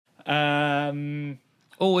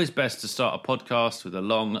Always best to start a podcast with a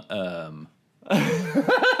long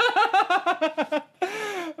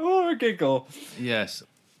Or a giggle. Yes.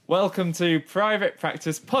 Welcome to Private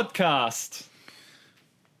Practice Podcast.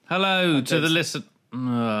 Hello to the listen.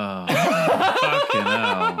 Oh, fucking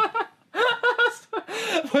hell.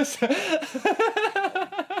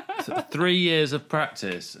 3 years of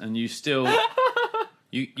practice and you still...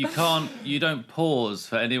 You don't pause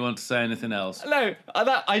for anyone to say anything else. No,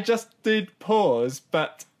 I just did pause,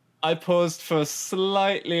 but I paused for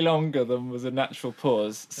slightly longer than was a natural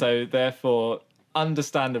pause. So therefore,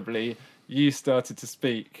 understandably, you started to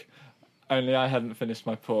speak, only I hadn't finished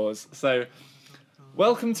my pause. So,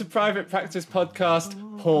 welcome to Private Practice Podcast,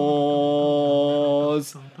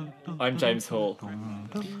 Pause. I'm James Hall.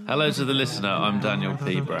 Hello to the listener, I'm Daniel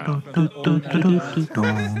P. Brown. Private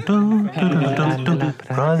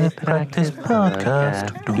Practice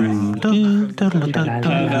Podcast.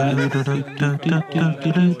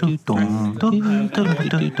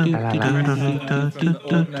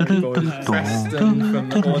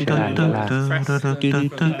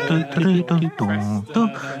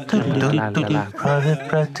 Private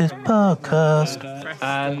Practice Podcast.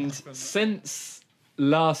 And since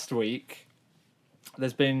last week,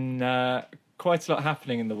 there's been quite a lot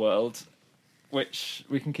happening in the world, which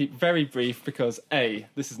we can keep very brief because A,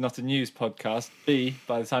 this is not a news podcast. B,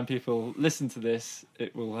 by the time people listen to this,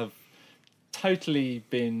 it will have totally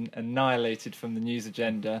been annihilated from the news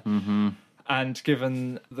agenda. Mm-hmm. And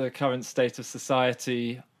given the current state of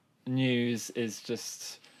society, news is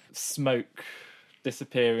just smoke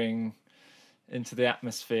disappearing into the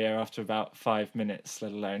atmosphere after about 5 minutes,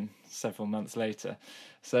 let alone several months later.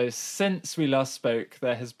 So since we last spoke,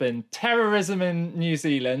 there has been terrorism in New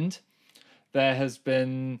Zealand. There has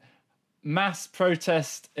been mass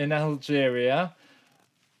protest in Algeria.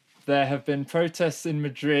 There have been protests in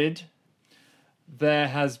Madrid. There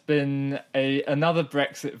has been another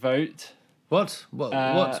Brexit vote. What?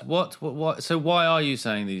 So why are you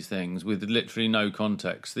saying these things with literally no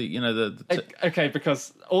context? Okay,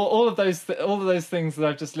 because all of those things that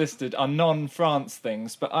I've just listed are non-France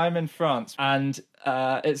things, but I'm in France, and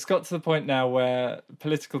it's got to the point now where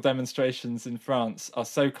political demonstrations in France are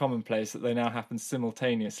so commonplace that they now happen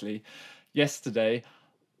simultaneously. Yesterday,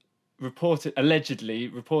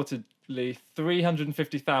 reportedly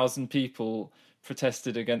 350,000 people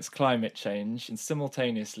protested against climate change, and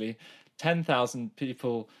simultaneously 10,000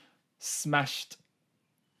 people smashed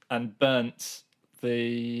and burnt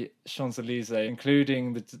the Champs-Elysees,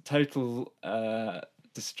 including the total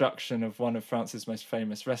destruction of one of France's most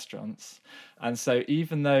famous restaurants. And so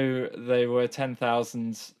even though they were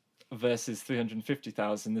 10,000 versus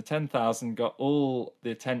 350,000, the 10,000 got all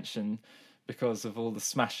the attention because of all the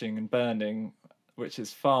smashing and burning, which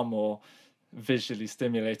is far more visually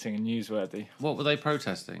stimulating and newsworthy. What were they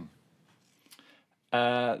protesting?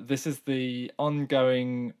 This is the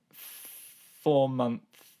ongoing 4-month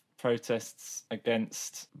protests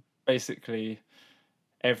against basically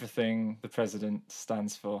everything the president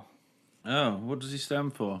stands for. Oh, what does he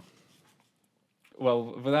stand for?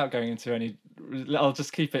 Well, without going into any... I'll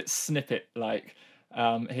just keep it snippet-like.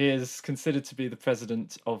 He is considered to be the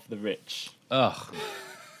president of the rich. Ugh.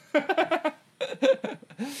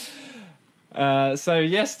 So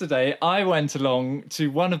yesterday, I went along to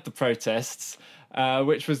one of the protests,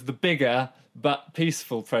 which was the bigger but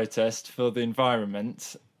peaceful protest for the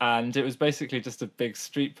environment. And it was basically just a big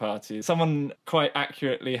street party. Someone quite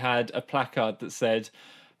accurately had a placard that said,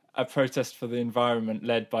 "A protest for the environment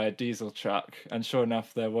led by a diesel truck." And sure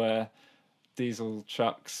enough, there were diesel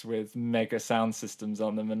trucks with mega sound systems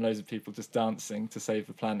on them and loads of people just dancing to save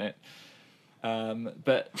the planet.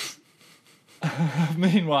 But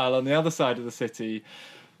meanwhile, on the other side of the city,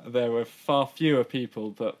 there were far fewer people,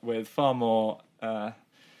 but with far more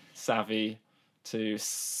savvy to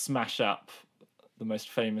smash up the most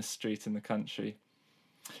famous street in the country.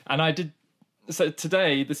 And I did... So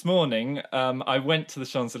today, this morning, I went to the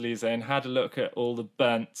Champs-Elysees and had a look at all the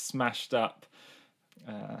burnt, smashed up...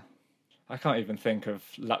 I can't even think of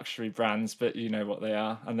luxury brands, but you know what they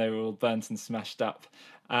are. And they were all burnt and smashed up.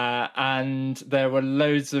 And there were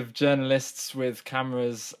loads of journalists with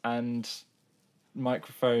cameras and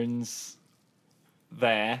microphones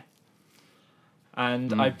there.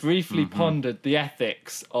 And I briefly pondered the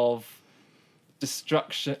ethics of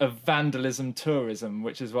destruction, of vandalism tourism,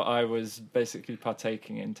 which is what I was basically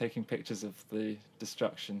partaking in, taking pictures of the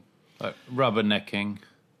destruction. Like rubbernecking.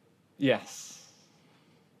 Yes.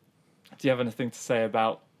 Do you have anything to say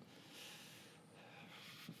about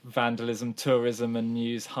vandalism, tourism, and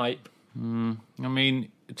news hype? I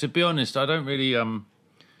mean, to be honest, I don't really.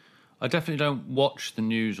 I definitely don't watch the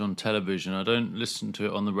news on television. I don't listen to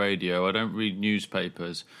it on the radio. I don't read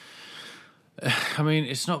newspapers. I mean,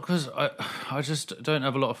 it's not because I just don't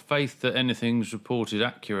have a lot of faith that anything's reported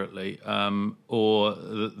accurately, or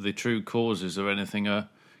the true causes of anything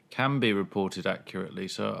can be reported accurately.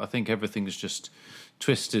 So I think everything's just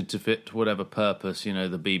twisted to fit whatever purpose, the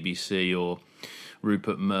BBC or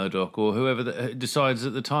Rupert Murdoch or whoever decides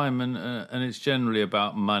at the time, and it's generally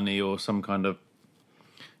about money or some kind of,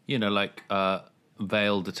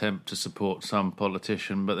 veiled attempt to support some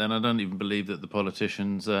politician. But then I don't even believe that the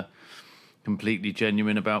politicians are completely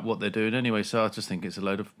genuine about what they're doing anyway. So I just think it's a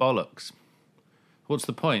load of bollocks. What's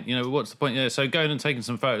the point? What's the point? Yeah. So going and taking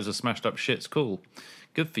some photos of smashed up shit's cool.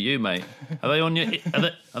 Good for you, mate. Are they on your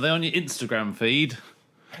are they on your Instagram feed?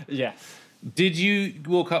 Yes. Did you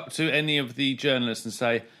walk up to any of the journalists and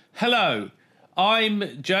say, "Hello,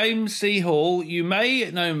 I'm James C. Hall. You may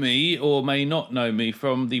know me or may not know me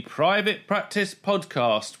from the Private Practice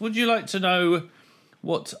podcast. Would you like to know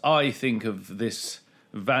what I think of this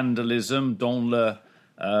vandalism dans le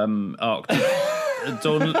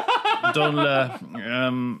dans le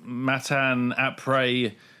matin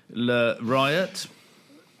après le riot?"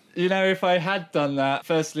 If I had done that,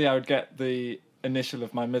 firstly, I would get the initial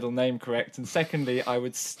of my middle name correct, and secondly, I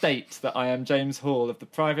would state that I am James Hall of the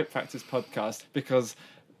Private Practice podcast, because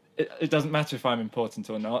it doesn't matter if I'm important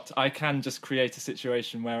or not. I can just create a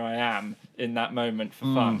situation where I am in that moment for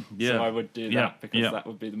fun. Yeah. So I would do that because that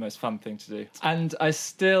would be the most fun thing to do. And I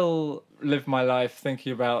still live my life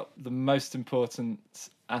thinking about the most important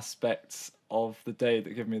aspects of the day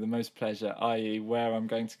that give me the most pleasure, i.e. where I'm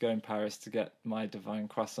going to go in Paris to get my divine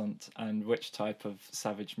croissant and which type of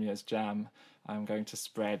Savage Mears jam I'm going to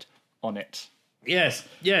spread on it. Yes.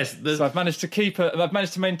 So I've managed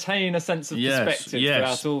to maintain a sense of perspective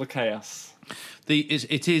throughout all the chaos.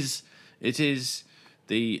 It's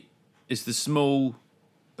the small,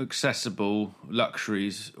 accessible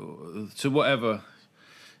luxuries to whatever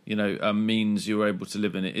means you're able to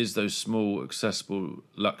live in. It is those small, accessible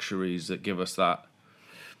luxuries that give us that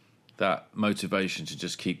motivation to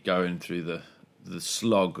just keep going through the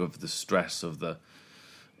slog of the stress of the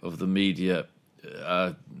media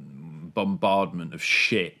bombardment of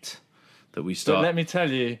shit that we start. But let me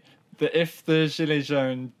tell you that if the Gilets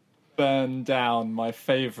jaunes burn down my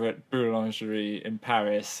favourite boulangerie in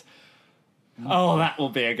Paris, that will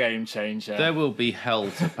be a game changer. There will be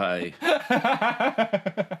hell to pay.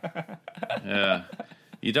 Yeah,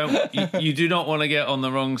 you do not want to get on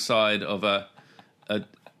the wrong side of a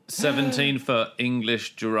 17-foot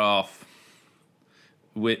English giraffe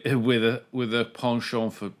with a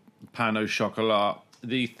penchant for pain au chocolat.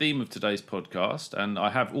 The theme of today's podcast, and I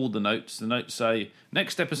have all the notes. The notes say,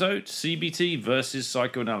 next episode, CBT versus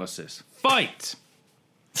psychoanalysis. Fight!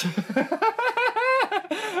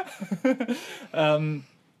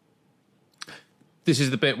 This is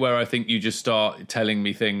the bit where I think you just start telling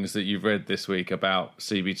me things that you've read this week about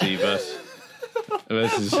CBT versus... Well,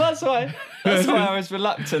 that's why I was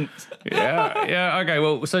reluctant. Yeah. Okay.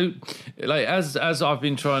 Well, so as I've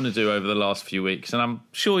been trying to do over the last few weeks, and I'm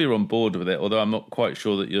sure you're on board with it, although I'm not quite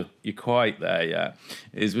sure that you're quite there yet.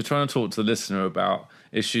 Is we're trying to talk to the listener about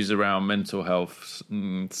issues around mental health,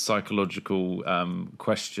 psychological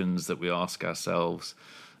questions that we ask ourselves,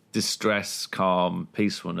 distress, calm,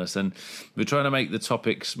 peacefulness, and we're trying to make the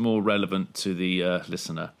topics more relevant to the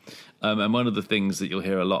listener. And one of the things that you'll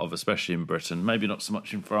hear a lot of, especially in Britain, maybe not so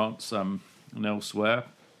much in France and elsewhere,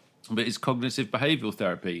 but it's cognitive behavioural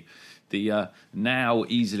therapy, the now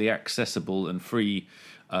easily accessible and free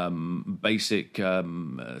basic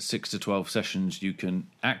 6 to 12 sessions you can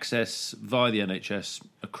access via the NHS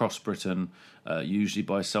across Britain, usually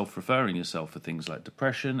by self-referring yourself for things like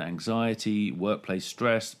depression, anxiety, workplace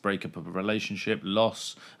stress, breakup of a relationship,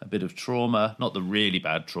 loss, a bit of trauma, not the really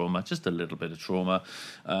bad trauma, just a little bit of trauma,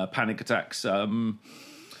 panic attacks, and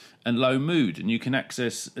low mood. And you can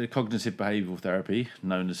access cognitive behavioural therapy,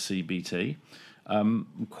 known as CBT,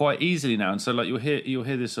 quite easily now. And so you'll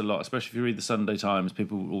hear this a lot, especially if you read the Sunday Times.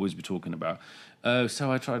 People will always be talking about,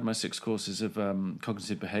 so I tried my 6 courses of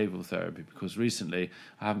cognitive behavioural therapy because recently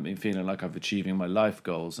I haven't been feeling like I've achieving my life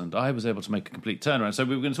goals, and I was able to make a complete turnaround. So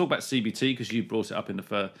we were going to talk about CBT because you brought it up in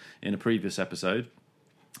a previous episode.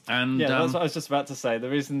 And that's what I was just about to say. The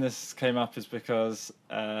reason this came up is because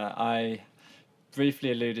I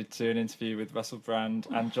briefly alluded to an interview with Russell Brand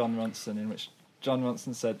and John Ronson, in which John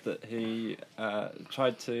Ronson said that he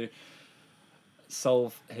tried to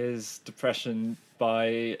solve his depression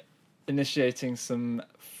by initiating some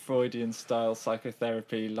Freudian-style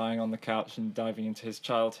psychotherapy, lying on the couch and diving into his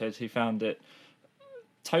childhood. He found it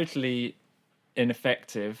totally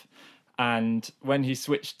ineffective, And when he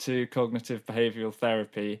switched to cognitive behavioral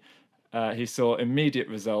therapy, he saw immediate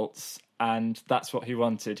results, and that's what he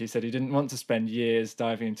wanted. He said he didn't want to spend years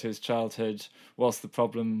diving into his childhood whilst the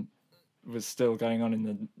problem was still going on in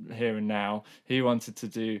the here and now. He wanted to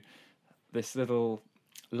do this little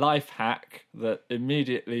life hack that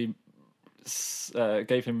immediately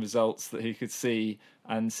gave him results that he could see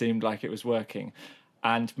and seemed like it was working.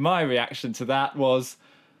 And my reaction to that was,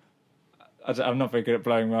 I'm not very good at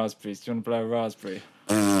blowing raspberries. Do you want to blow a raspberry?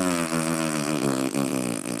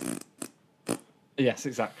 Yes,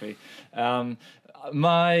 exactly.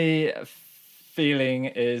 My feeling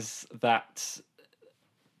is that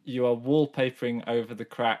you are wallpapering over the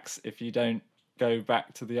cracks if you don't go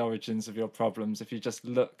back to the origins of your problems. If you just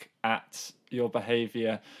look at your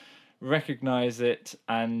behaviour, recognise it,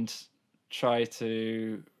 and try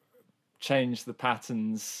to change the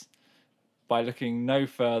patterns by looking no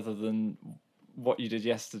further than what you did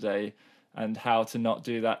yesterday and how to not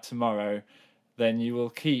do that tomorrow, then you will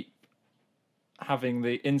keep having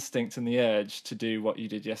the instinct and the urge to do what you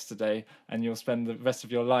did yesterday, and you'll spend the rest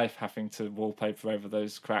of your life having to wallpaper over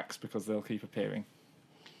those cracks because they'll keep appearing.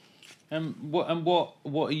 What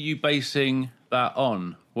are you basing that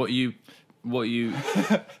on? What are you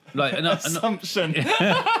like? Assumption.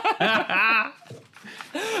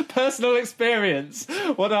 Personal experience.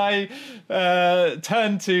 What I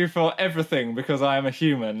turn to for everything because I am a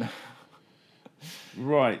human.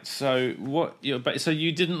 Right. So so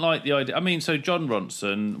you didn't like the idea. I mean, so John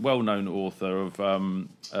Ronson, well-known author of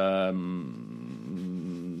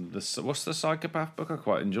what's the psychopath book? I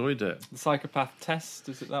quite enjoyed it. The Psychopath Test,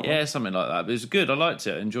 is it that one? Yeah, something like that. But it was good. I liked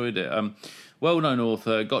it. I enjoyed it. Well-known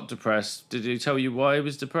author, got depressed. Did he tell you why he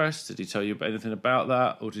was depressed? Did he tell you anything about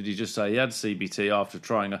that? Or did he just say he had CBT after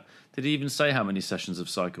trying Did he even say how many sessions of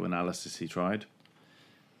psychoanalysis he tried?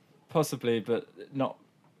 Possibly, but not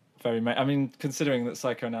very much. I mean, considering that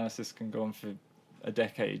psychoanalysis can go on for a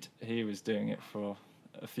decade, he was doing it for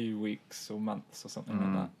a few weeks or months or something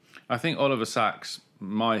like that. I think Oliver Sacks,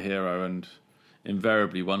 my hero, and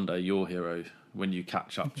invariably one day your hero when you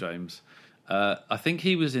catch up, James. I think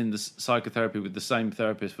he was in the psychotherapy with the same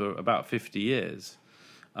therapist for about 50 years,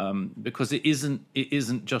 because it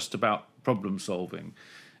isn't just about problem solving.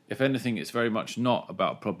 If anything, it's very much not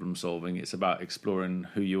about problem solving. It's about exploring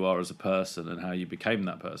who you are as a person and how you became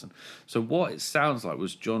that person. So what it sounds like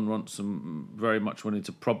was John Ronson very much wanted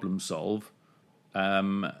to problem solve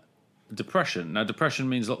depression. Now, depression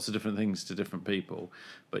means lots of different things to different people,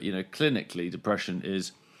 but clinically, depression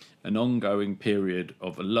is an ongoing period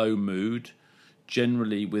of a low mood,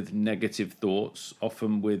 generally with negative thoughts,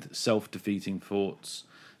 often with self-defeating thoughts.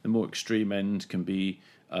 The more extreme end can be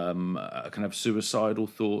kind of suicidal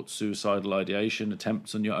thoughts, suicidal ideation,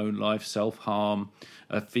 attempts on your own life, self-harm,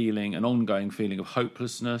 an ongoing feeling of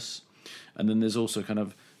hopelessness. And then there's also kind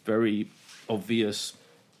of very obvious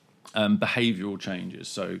behavioural changes.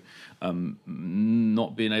 So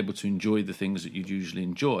not being able to enjoy the things that you'd usually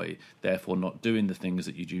enjoy, therefore not doing the things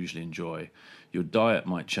that you'd usually enjoy. Your diet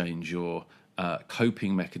might change, your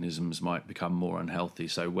coping mechanisms might become more unhealthy.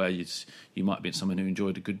 So where you might be someone who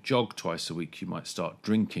enjoyed a good jog twice a week, you might start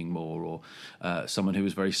drinking more, or someone who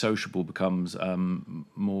is very sociable becomes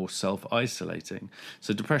more self-isolating.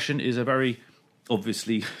 So depression is a very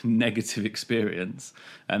obviously negative experience,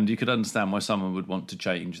 and you could understand why someone would want to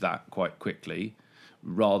change that quite quickly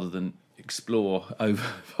rather than explore over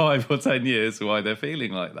 5 or 10 years why they're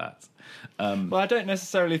feeling like that. Well, I don't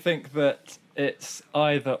necessarily think that it's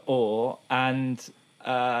either or, and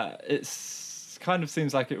it's kind of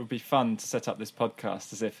seems like it would be fun to set up this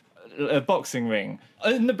podcast as if a boxing ring.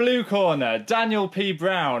 In the blue corner, Daniel P.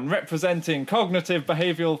 Brown, representing cognitive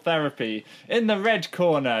behavioural therapy. In the red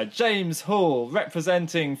corner, James Hall,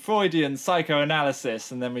 representing Freudian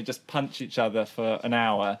psychoanalysis. And then we just punch each other for an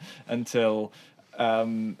hour until...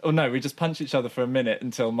 we just punch each other for a minute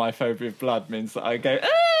until my phobia of blood means that I go,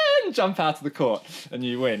 and jump out of the court, and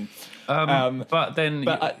you win. But then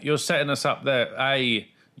you're setting us up there,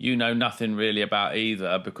 you know nothing really about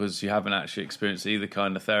either because you haven't actually experienced either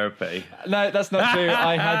kind of therapy. No, that's not true.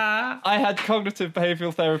 I had cognitive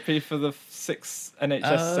behavioural therapy for the 6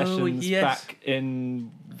 NHS sessions back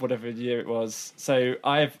in whatever year it was. So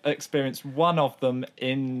I've experienced one of them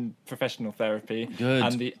in professional therapy. Good.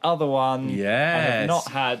 And the other one yes.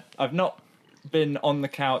 I've not been on the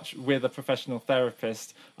couch with a professional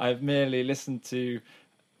therapist. I've merely listened to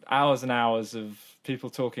hours and hours of people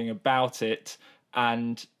talking about it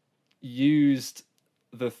and used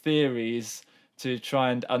the theories to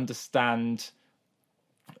try and understand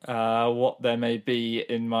what there may be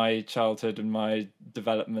in my childhood and my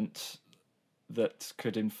development that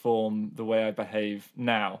could inform the way I behave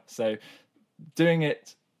now. So doing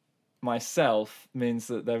it myself means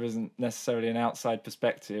that there isn't necessarily an outside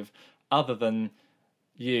perspective other than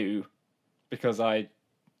you, because I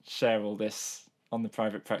share all this on the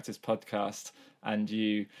Private Practice podcast, and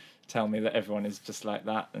you tell me that everyone is just like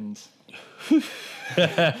that, and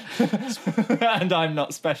and I'm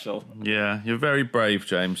not special. Yeah, you're very brave,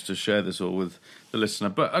 James, to share this all with the listener.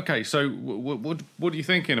 But okay, so what are you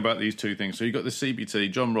thinking about these two things? So you got the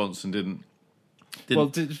CBT. John Ronson didn't.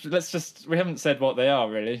 Well, we haven't said what they are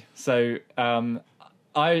really. So shall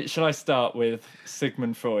I start with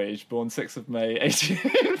Sigmund Freud, born 6th of May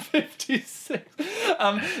 1856?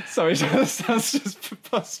 Sorry, that sounds just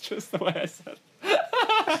preposterous the way I said.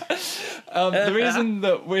 The reason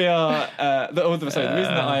that the reason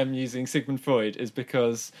that I am using Sigmund Freud is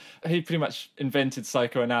because he pretty much invented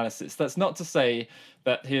psychoanalysis. That's not to say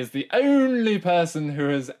that he is the only person who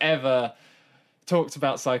has ever talked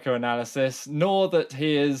about psychoanalysis, nor that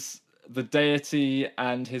he is the deity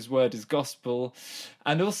and his word is gospel.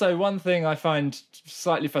 And also, one thing I find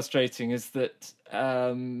slightly frustrating is that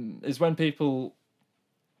is when people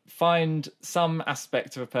find some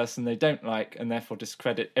aspect of a person they don't like and therefore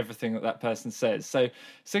discredit everything that person says. So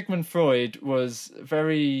Sigmund Freud was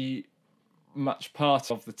very much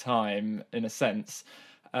part of the time, in a sense.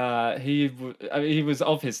 He was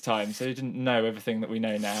of his time, so he didn't know everything that we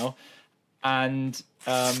know now. And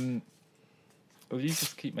well, you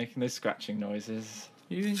just keep making those scratching noises.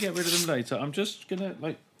 You can get rid of them later. I'm just gonna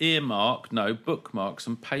bookmark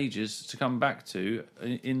some pages to come back to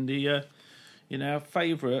in the our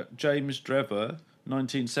favourite James Drever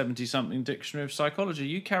 1970 something dictionary of psychology.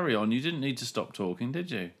 You carry on. You didn't need to stop talking, did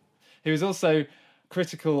you? He was also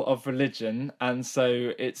critical of religion, and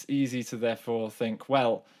so it's easy to therefore think,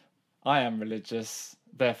 well, I am religious,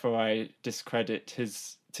 therefore I discredit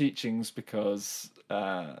his teachings because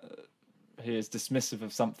he is dismissive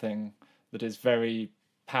of something that is very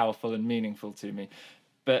powerful and meaningful to me.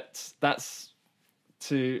 But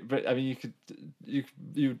you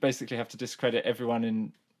would basically have to discredit everyone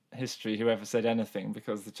in history who ever said anything,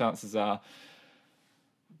 because the chances are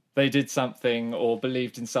they did something or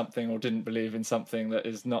believed in something or didn't believe in something that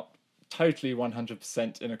is not totally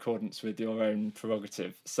 100% in accordance with your own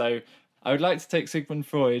prerogative. So I would like to take Sigmund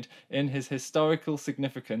Freud in his historical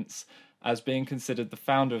significance as being considered the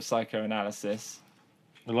founder of psychoanalysis.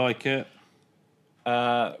 I like it.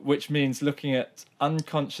 Which means looking at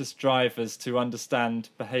unconscious drivers to understand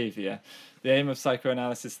behaviour. The aim of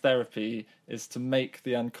psychoanalysis therapy is to make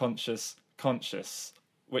the unconscious conscious,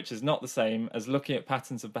 which is not the same as looking at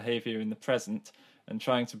patterns of behaviour in the present and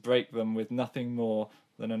trying to break them with nothing more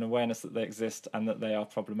than an awareness that they exist and that they are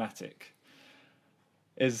problematic.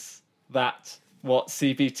 Is that what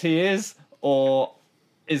CBT is, or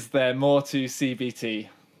is there more to CBT?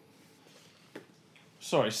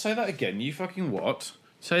 Sorry, say that again. You fucking what?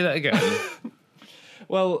 Say that again.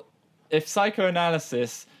 Well, if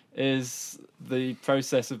psychoanalysis is the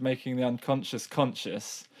process of making the unconscious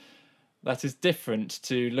conscious, that is different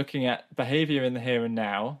to looking at behaviour in the here and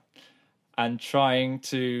now and trying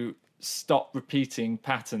to stop repeating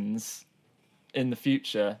patterns in the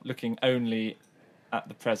future, looking only at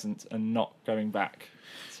the present and not going back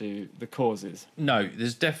to the causes. No,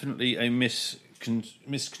 there's definitely a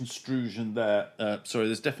misconstruction there.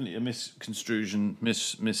 There's definitely a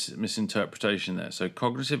misinterpretation there. So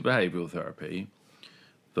cognitive behavioural therapy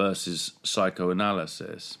versus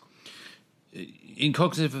psychoanalysis. In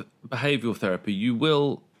cognitive behavioural therapy, you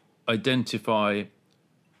will identify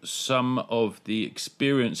some of the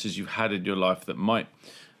experiences you've had in your life that might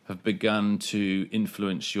have begun to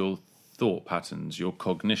influence your thought patterns, your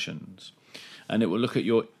cognitions. And it will look at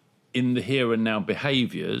your in the here and now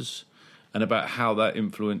behaviours and about how that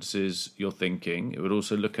influences your thinking. It would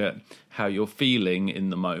also look at how you're feeling in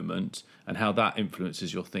the moment and how that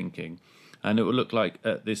influences your thinking. And it would look like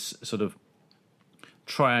at this sort of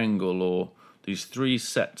triangle, or these three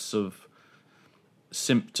sets of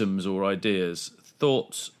symptoms or ideas: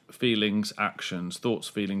 thoughts, feelings, actions, thoughts,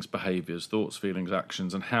 feelings, behaviours, thoughts, feelings,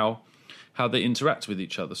 actions, and how they interact with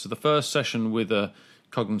each other. So the first session with a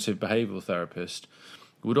cognitive behavioural therapist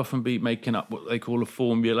would often be making up what they call a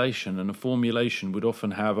formulation, and a formulation would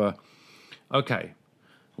often have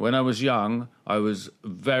when I was young, I was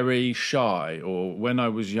very shy, or when I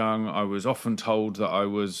was young, I was often told that I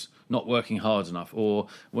was not working hard enough, or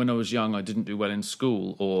when I was young, I didn't do well in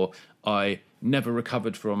school, or I never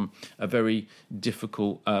recovered from a very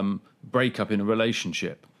difficult breakup in a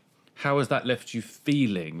relationship. How has that left you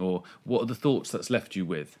feeling, or what are the thoughts that's left you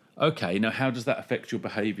with? Okay, now how does that affect your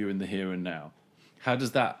behaviour in the here and now? How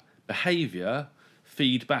does that behaviour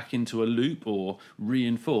feed back into a loop or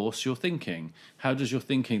reinforce your thinking? How does your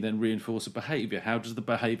thinking then reinforce a behaviour? How does the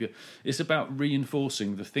behaviour... It's about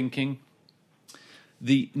reinforcing the thinking.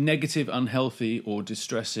 The negative, unhealthy or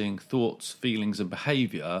distressing thoughts, feelings and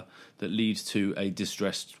behaviour that leads to a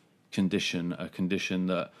distressed condition, a condition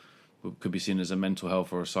that could be seen as a mental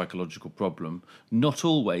health or a psychological problem, not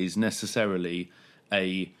always necessarily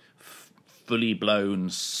a fully blown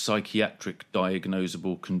psychiatric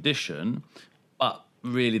diagnosable condition, but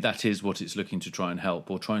really that is what it's looking to try and help,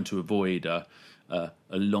 or trying to avoid a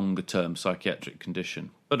longer term psychiatric condition.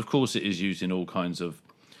 But of course it is used in all kinds of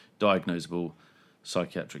diagnosable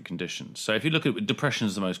psychiatric conditions. So if you look at depression,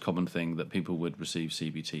 is the most common thing that people would receive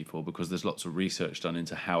CBT for, because there's lots of research done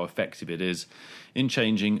into how effective it is in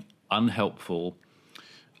changing unhelpful,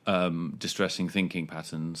 distressing thinking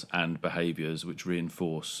patterns and behaviours which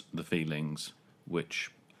reinforce the feelings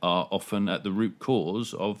which are often at the root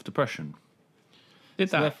cause of depression.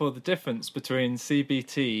 Therefore, the difference between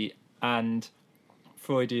CBT and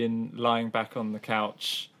Freudian lying back on the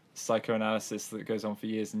couch psychoanalysis that goes on for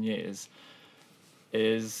years and years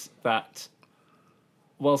is that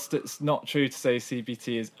whilst it's not true to say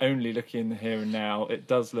CBT is only looking in the here and now, it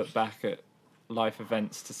does look back at life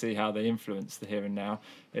events to see how they influence the here and now.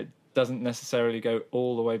 It doesn't necessarily go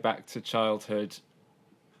all the way back to childhood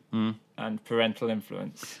and parental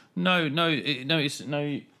influence.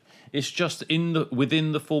 It's just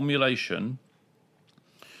within the formulation.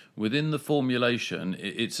 Within the formulation,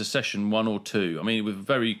 it's a session 1 or 2. I mean, with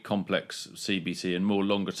very complex CBT and more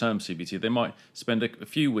longer-term CBT, they might spend a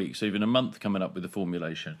few weeks, or even a month, coming up with the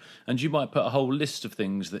formulation. And you might put a whole list of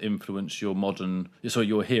things that influence your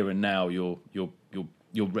your here and now, your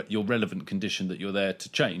relevant condition that you're there to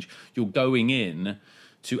change. You're going in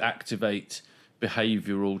to activate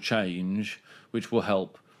behavioural change, which will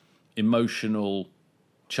help emotional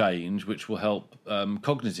change, which will help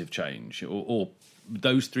cognitive change, or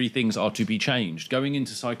those 3 things are to be changed. Going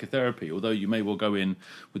into psychotherapy, although you may well go in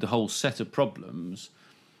with a whole set of problems,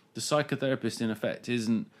 the psychotherapist, in effect,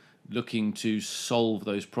 isn't looking to solve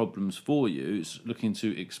those problems for you. It's looking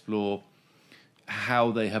to explore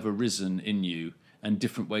how they have arisen in you and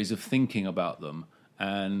different ways of thinking about them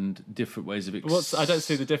and different ways of... I don't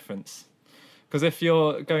see the difference. Because if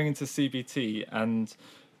you're going into CBT and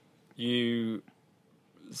you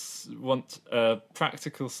want a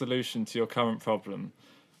practical solution to your current problem,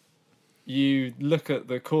 you look at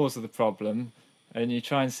the cause of the problem and you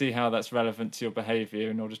try and see how that's relevant to your behaviour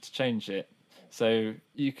in order to change it. So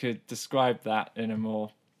you could describe that in a more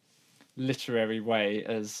literary way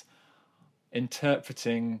as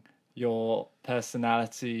interpreting your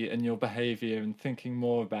personality and your behaviour and thinking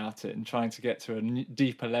more about it and trying to get to a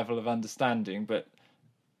deeper level of understanding. But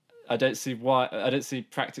I don't see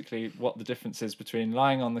practically what the difference is between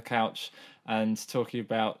lying on the couch and talking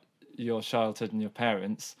about your childhood and your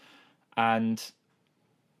parents, and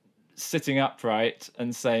sitting upright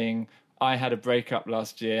and saying, I had a breakup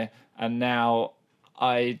last year and now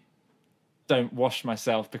I don't wash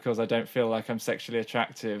myself because I don't feel like I'm sexually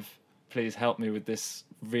attractive. Please help me with this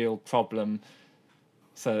real problem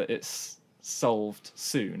so that it's solved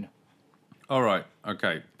soon. All right.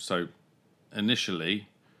 Okay. So initially,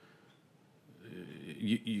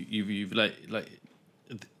 you've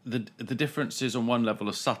the differences on one level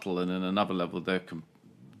are subtle, and on another level they're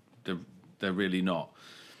really not.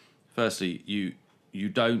 Firstly, you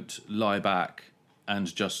don't lie back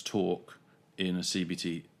and just talk in a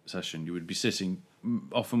CBT session. You would be sitting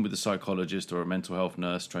often with a psychologist or a mental health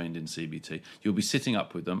nurse trained in CBT. You'll be sitting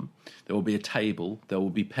up with them. There will be a table. There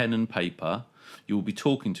will be pen and paper. You will be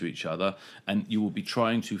talking to each other, and you will be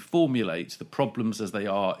trying to formulate the problems as they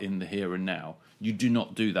are in the here and now. You do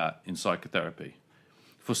not do that in psychotherapy.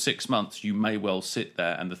 For 6 months, you may well sit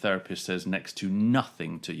there and the therapist says next to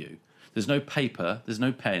nothing to you. There's no paper, there's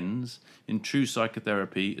no pens. In true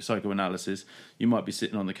psychotherapy, psychoanalysis, you might be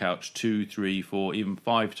sitting on the couch 2, 3, 4, even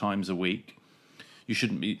 5 times a week. You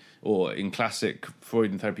shouldn't be, or in classic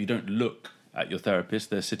Freudian therapy, you don't look at your therapist.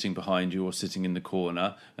 They're sitting behind you or sitting in the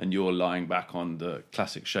corner, and you're lying back on the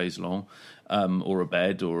classic chaise longue or a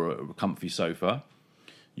bed or a comfy sofa.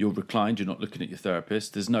 You're reclined, you're not looking at your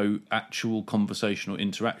therapist. There's no actual conversational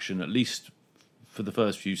interaction, at least for the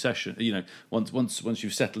first few sessions. You know, once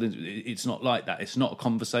you've settled in, it's not like that. It's not a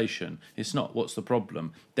conversation. It's not what's the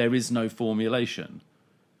problem. There is no formulation.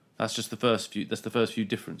 That's just the first few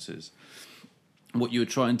differences. What you're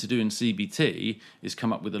trying to do in CBT is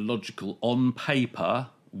come up with a logical, on paper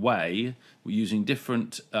way, using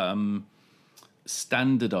different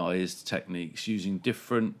standardized techniques, using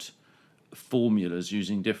different formulas,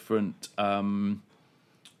 using different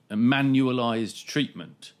manualized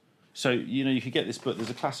treatment. So, you could get this book. There's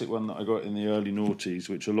a classic one that I got in the early noughties,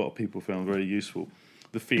 which a lot of people found very useful.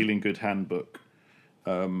 The Feeling Good Handbook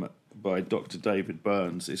by Dr. David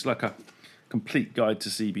Burns. It's like a complete guide to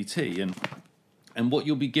CBT. And what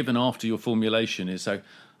you'll be given after your formulation is,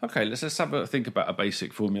 okay, let's have a think about a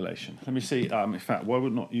basic formulation. Let me see. In fact, why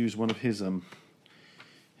would not use one of his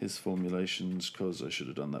formulations, because I should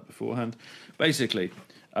have done that beforehand. Basically,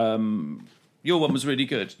 your one was really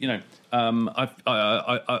good. I'm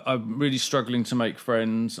really struggling to make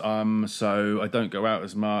friends. So I don't go out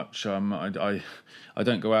as much. I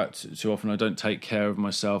don't go out too often. I don't take care of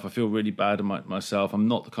myself. I feel really bad about myself. I'm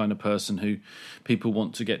not the kind of person who people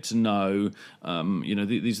want to get to know.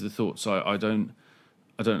 These are the thoughts. I don't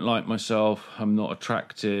like myself. I'm not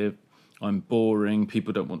attractive. I'm boring.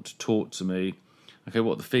 People don't want to talk to me. Okay,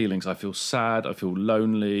 what are the feelings? I feel sad. I feel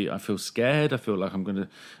lonely. I feel scared. I feel like I'm going to...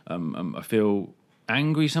 I feel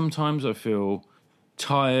angry sometimes. I feel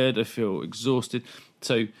tired. I feel exhausted.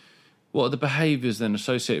 So what are the behaviours then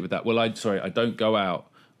associated with that? Well, I don't go out.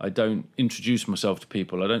 I don't introduce myself to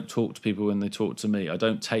people. I don't talk to people when they talk to me. I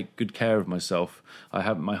don't take good care of myself.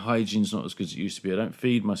 My hygiene's not as good as it used to be. I don't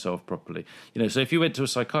feed myself properly. So if you went to a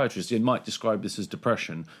psychiatrist, it might describe this as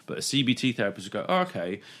depression, but a CBT therapist would go,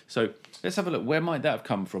 okay, so let's have a look. Where might that have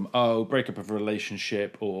come from? Oh, breakup of a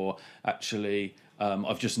relationship, or actually,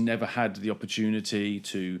 I've just never had the opportunity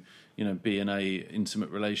to, be in a intimate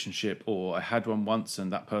relationship, or I had one once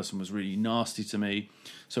and that person was really nasty to me.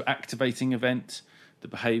 So activating event. The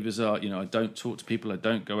behaviours are, I don't talk to people, I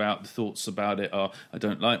don't go out. The thoughts about it are, I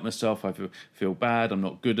don't like myself, I feel bad, I'm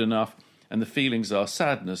not good enough. And the feelings are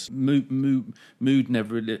sadness, mood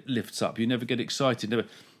never lifts up, you never get excited.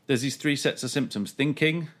 There's these three sets of symptoms: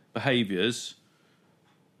 thinking, behaviours,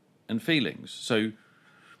 and feelings. So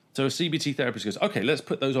a CBT therapist goes, okay, let's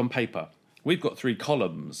put those on paper. We've got 3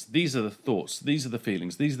 columns. These are the thoughts, these are the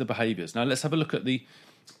feelings, these are the behaviours. Now let's have a look at the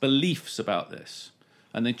beliefs about this.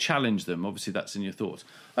 And they challenge them. Obviously, that's in your thoughts.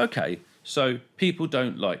 Okay, so people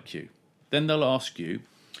don't like you. Then they'll ask you,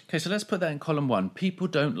 okay, so let's put that in column 1. People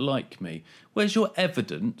don't like me. Where's your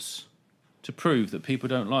evidence to prove that people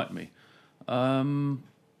don't like me? I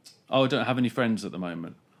don't have any friends at the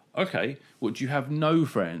moment. Okay, well, do you have no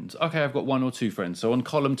friends? Okay, I've got 1 or 2 friends. So on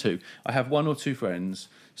column 2, I have 1 or 2 friends.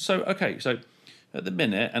 So, okay, so at the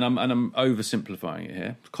minute, and I'm oversimplifying it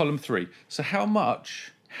here, column 3. So how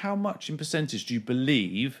much in percentage do you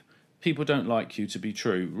believe people don't like you to be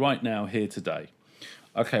true right now, here, today?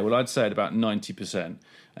 Okay, well, I'd say at about 90%.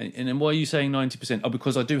 And then why are you saying 90%? Oh,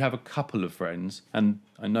 because I do have a couple of friends and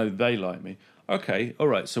I know they like me. Okay, all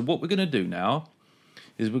right. So what we're going to do now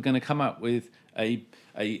is we're going to come up with an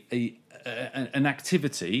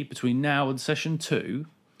activity between now and session 2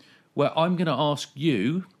 where I'm going to ask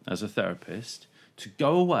you, as a therapist, to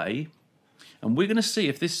go away. And we're going to see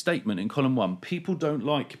if this statement in column 1, people don't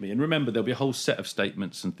like me. And remember, there'll be a whole set of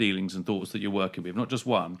statements and feelings and thoughts that you're working with, not just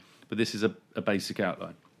one, but this is a basic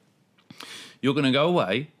outline. You're going to go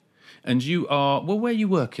away and you are, well, where are you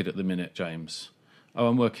working at the minute, James? Oh,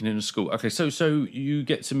 I'm working in a school. Okay, so you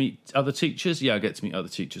get to meet other teachers? Yeah, I get to meet other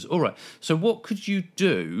teachers. All right. So what could you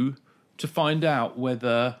do to find out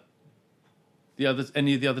whether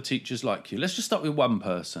any of the other teachers like you? Let's just start with one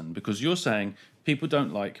person, because you're saying people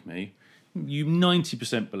don't like me. You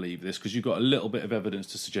 90% believe this because you've got a little bit of evidence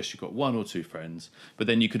to suggest you've got 1 or 2 friends. But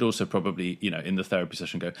then you could also probably, in the therapy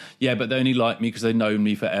session go, yeah, but they only like me because they've known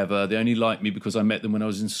me forever. They only like me because I met them when I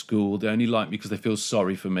was in school. They only like me because they feel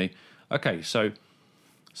sorry for me. Okay, so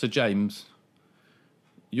James,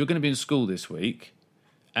 you're going to be in school this week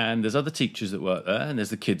and there's other teachers that work there and there's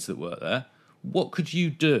the kids that work there. What could you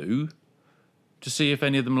do to see if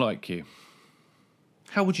any of them like you?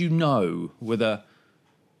 How would you know whether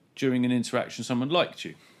during an interaction someone liked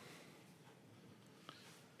you?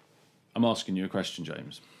 I'm asking you a question,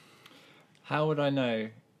 James. How would I know?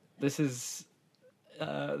 This is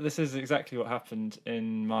exactly what happened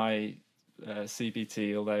in my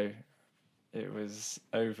CBT, although it was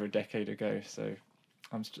over a decade ago, so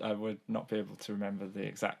I would not be able to remember the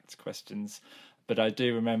exact questions. But I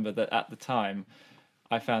do remember that at the time,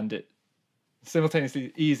 I found it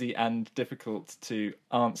simultaneously easy and difficult to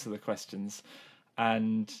answer the questions.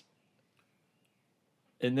 And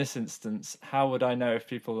in this instance, how would I know if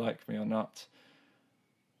people like me or not?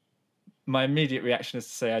 My immediate reaction is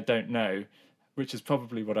to say I don't know, which is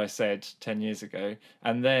probably what I said 10 years ago.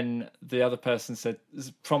 And then the other person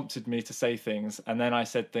prompted me to say things, and then I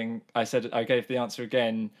gave the answer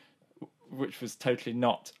again, which was totally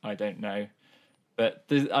not I don't know. But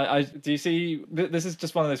do you see? This is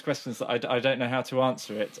just one of those questions that I don't know how to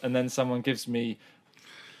answer it, and then someone gives me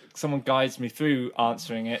someone guides me through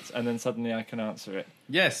answering it, and then suddenly I can answer it.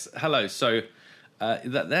 Yes, hello. So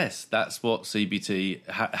that's what CBT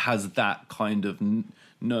has, that kind of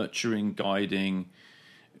nurturing, guiding.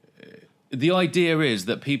 The idea is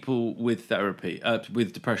that people with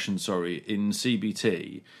with depression, in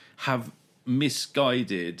CBT, have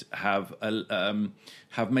misguided, have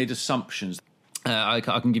made assumptions. I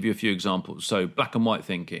can give you a few examples. So black and white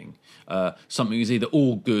thinking. Something is either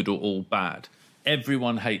all good or all bad.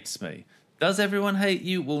 Everyone hates me. Does everyone hate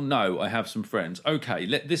you? Well, no, I have some friends. Okay,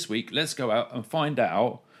 this week, let's go out and find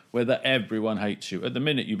out whether everyone hates you. At the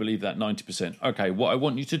minute, you believe that 90%. Okay, what I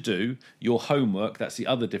want you to do, your homework, that's the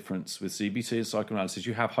other difference with CBT and psychoanalysis,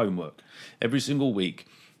 you have homework. Every single week,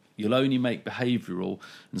 you'll only make behavioural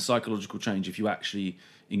and psychological change if you actually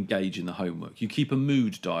engage in the homework. You keep a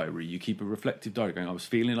mood diary, you keep a reflective diary going, I was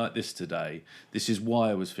feeling like this today. This is why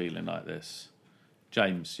I was feeling like this.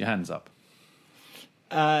 James, your hand's up.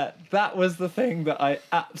 That was the thing that I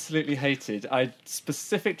absolutely hated. I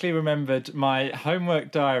specifically remembered my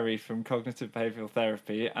homework diary from cognitive behavioural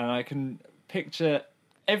therapy, and I can picture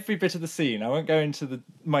every bit of the scene. I won't go into the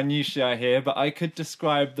minutiae here, but I could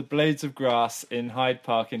describe the blades of grass in Hyde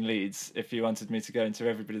Park in Leeds, if you wanted me to go into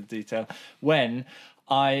every bit of detail, when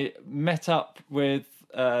I met up with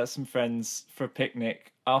some friends for a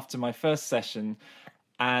picnic after my first session,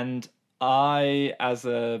 and I, as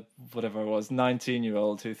a, whatever I was,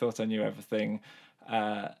 19-year-old who thought I knew everything,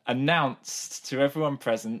 announced to everyone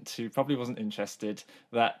present, who probably wasn't interested,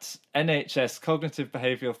 that NHS cognitive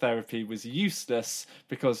behavioural therapy was useless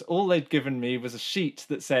because all they'd given me was a sheet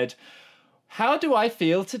that said, how do I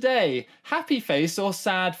feel today? Happy face or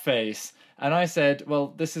sad face? And I said,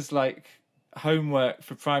 well, this is like homework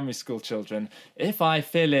for primary school children. If I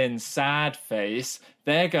fill in sad face,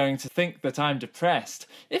 they're going to think that I'm depressed.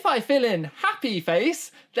 If I fill in happy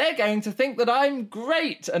face, they're going to think that I'm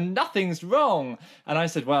great and nothing's wrong. And I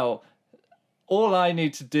said, well, all I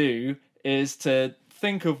need to do is to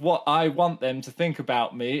think of what I want them to think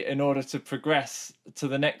about me in order to progress to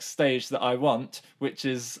the next stage that I want, which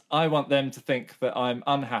is I want them to think that I'm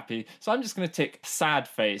unhappy. So I'm just going to tick sad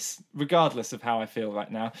face, regardless of how I feel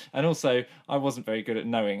right now. And also, I wasn't very good at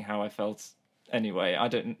knowing how I felt anyway.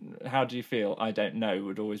 How do you feel? I don't know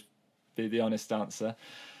would always be the honest answer.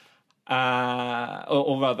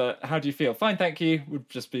 Or rather, how do you feel? Fine, thank you, would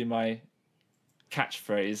just be my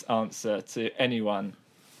catchphrase answer to anyone.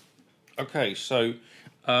 Okay, so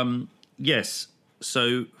yes,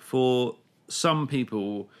 so for some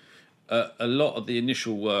people, a lot of the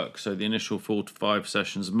initial work, so the initial 4 to 5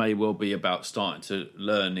 sessions, may well be about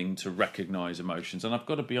learning to recognise emotions. And I've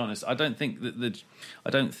got to be honest, I don't think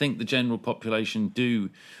the general population do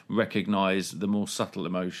recognise the more subtle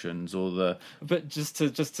emotions or the. But just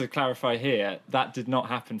to clarify here, that did not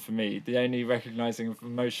happen for me. The only recognising of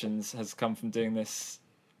emotions has come from doing this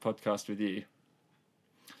podcast with you.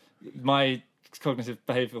 My cognitive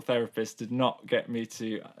behavioural therapist did not get me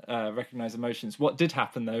to recognise emotions. What did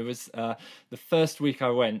happen, though, was the first week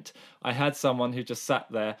I went, I had someone who just sat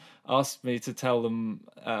there, asked me to tell them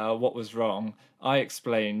what was wrong. I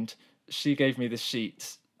explained. She gave me the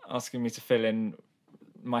sheet, asking me to fill in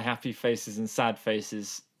my happy faces and sad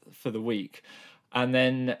faces for the week. And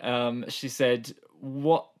then she said,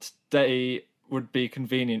 what day would be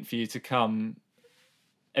convenient for you to come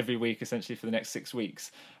every week, essentially, for the next 6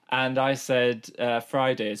 weeks? And I said,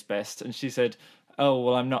 Friday is best. And she said, oh,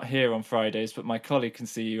 well, I'm not here on Fridays, but my colleague can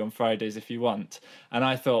see you on Fridays if you want. And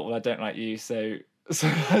I thought, well, I don't like you, so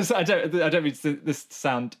I don't mean this to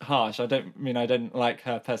sound harsh. I don't mean I didn't like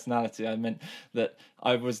her personality. I meant that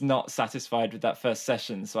I was not satisfied with that first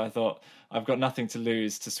session. So I thought, I've got nothing to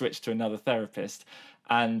lose to switch to another therapist.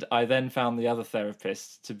 And I then found the other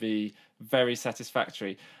therapist to be very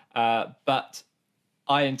satisfactory. But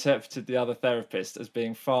I interpreted the other therapist as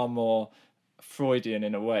being far more Freudian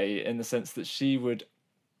in a way, in the sense that she would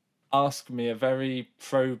ask me a very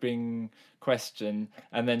probing question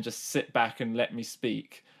and then just sit back and let me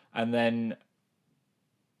speak, and then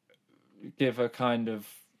give a kind of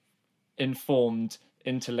informed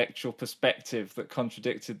intellectual perspective that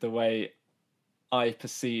contradicted the way I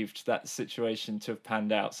perceived that situation to have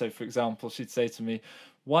panned out. So, for example, she'd say to me,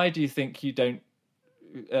 why do you think you don't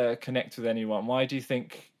connect with anyone? Why do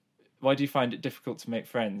you find it difficult to make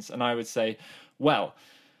friends? And I would say, well,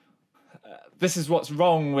 this is what's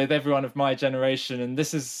wrong with everyone of my generation, and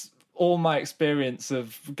this is all my experience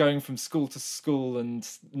of going from school to school, and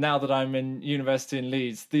now that I'm in university in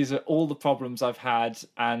Leeds, these are all the problems I've had,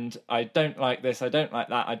 and I don't like this, I don't like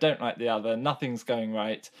that, I don't like the other, nothing's going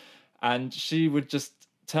right. And she would just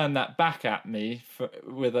turn that back at me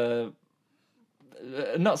with a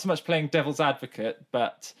not so much playing devil's advocate,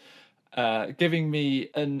 but giving me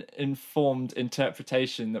an informed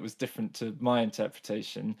interpretation that was different to my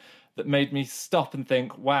interpretation, that made me stop and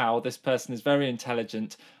think, wow, this person is very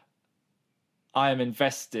intelligent. I am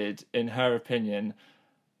invested in her opinion.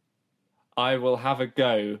 I will have a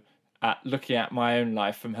go at looking at my own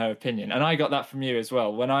life from her opinion. And I got that from you as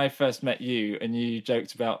well. When I first met you and you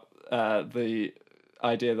joked about the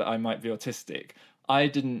idea that I might be autistic, I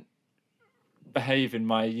didn't behave in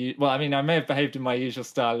my... Well, I mean, I may have behaved in my usual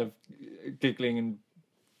style of giggling and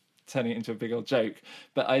turning it into a big old joke,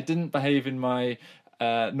 but I didn't behave in my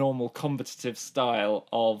normal combative style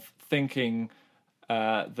of thinking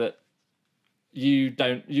that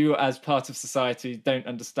you as part of society don't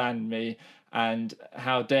understand me, and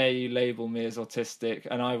how dare you label me as autistic,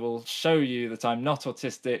 and I will show you that I'm not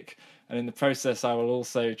autistic, and in the process I will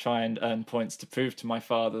also try and earn points to prove to my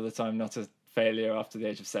father that I'm not a failure after the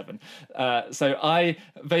age of 7. So I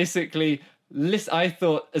basically I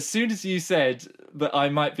thought, as soon as you said that I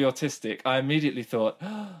might be autistic, I immediately thought,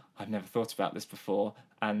 I've never thought about this before,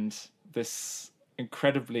 and this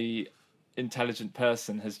incredibly intelligent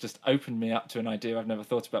person has just opened me up to an idea I've never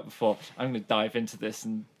thought about before. I'm going to dive into this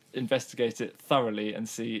and investigate it thoroughly and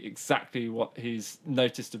see exactly what he's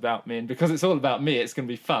noticed about me, and because it's all about me, it's going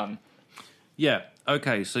to be fun. Yeah.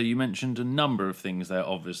 Okay. So you mentioned a number of things there,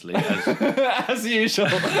 obviously, as usual.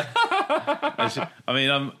 I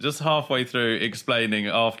mean, I'm just halfway through explaining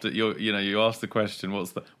after you asked the question,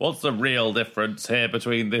 what's the real difference here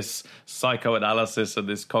between this psychoanalysis and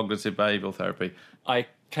this cognitive behavioural therapy? I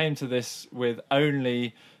came to this with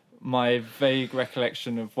only my vague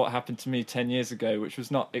recollection of what happened to me 10 years ago, which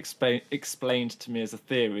was not explained to me as a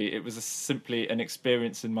theory. It was simply an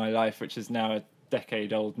experience in my life, which is now a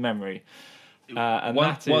decade-old memory.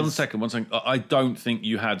 One second. I don't think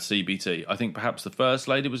you had CBT. I think perhaps the first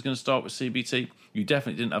lady was going to start with CBT. You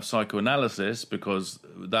definitely didn't have psychoanalysis, because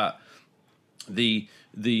the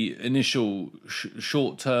initial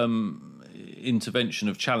short-term intervention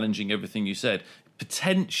of challenging everything you said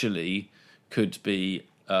potentially could be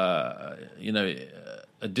a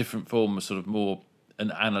different form of sort of more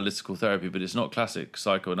an analytical therapy, but it's not classic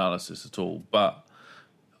psychoanalysis at all. But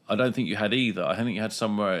I don't think you had either. I think you had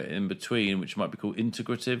somewhere in between, which might be called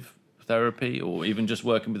integrative therapy, or even just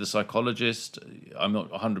working with a psychologist. I'm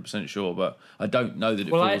not 100% sure, but I don't know that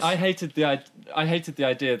it was... I hated the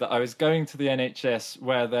idea that I was going to the NHS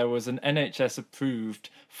where there was an NHS-approved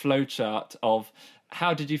flowchart of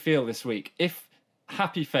how did you feel this week? If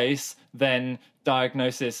happy face, then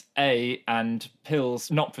diagnosis A and pills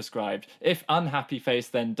not prescribed. If unhappy face,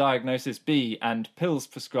 then diagnosis B and pills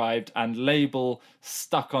prescribed, and label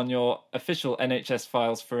stuck on your official NHS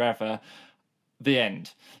files forever. The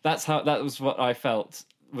end. That was what I felt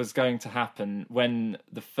was going to happen when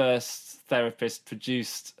the first therapist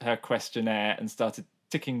produced her questionnaire and started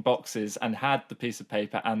ticking boxes and had the piece of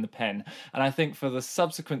paper and the pen. And I think for the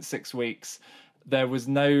subsequent 6 weeks,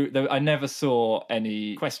 I never saw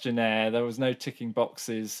any questionnaire. There was no ticking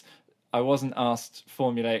boxes. I wasn't asked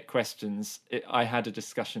formulaic questions. I had a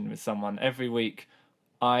discussion with someone every week.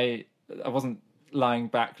 I wasn't lying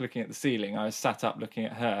back looking at the ceiling. I was sat up looking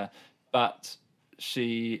at her, but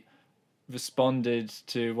she responded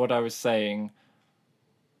to what I was saying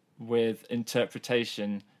with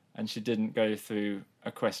interpretation, and she didn't go through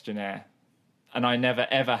a questionnaire. And I never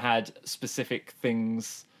ever had specific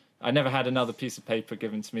things. I never had another piece of paper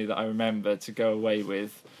given to me that I remember to go away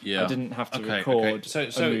with. Yeah. I didn't have to record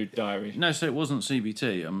a mood diary. No, so it wasn't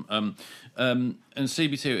CBT. And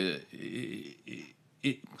CBT,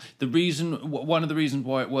 one of the reasons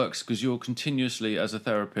why it works, because you're continuously, as a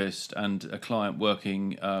therapist and a client,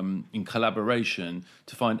 working in collaboration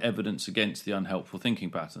to find evidence against the unhelpful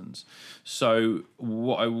thinking patterns. So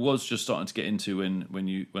what I was just starting to get into when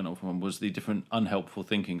you went off on was the different unhelpful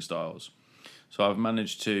thinking styles. So I've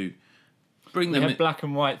managed to bring them... We had black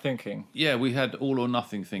and white thinking. Yeah, we had all or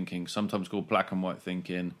nothing thinking, sometimes called black and white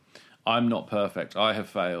thinking. I'm not perfect. I have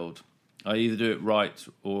failed. I either do it right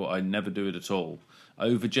or I never do it at all.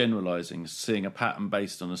 Overgeneralising, seeing a pattern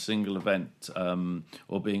based on a single event,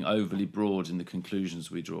 or being overly broad in the conclusions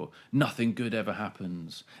we draw. Nothing good ever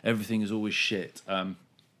happens. Everything is always shit.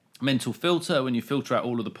 Mental filter, when you filter out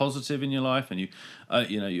all of the positive in your life, and you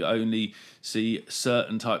only see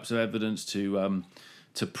certain types of evidence to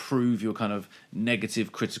prove your kind of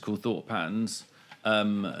negative critical thought patterns.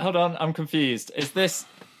 Hold on, I'm confused. Is this?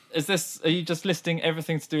 Are you just listing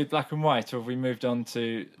everything to do with black and white, or have we moved on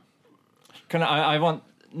to? I want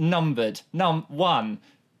numbered. One.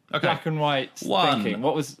 Okay. Black and white thinking.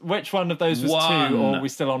 Which one of those was 2, or are we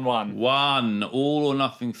still on 1? 1, all or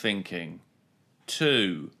nothing thinking.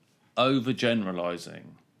 2. overgeneralizing,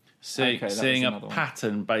 seeing a another one.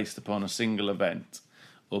 pattern based upon a single event,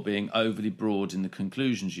 or being overly broad in the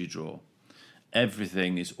conclusions you draw.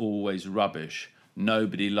 Everything is always rubbish.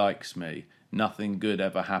 Nobody likes me. Nothing good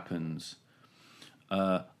ever happens.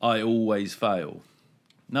 I always fail.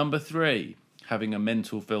 Number 3, having a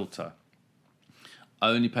mental filter.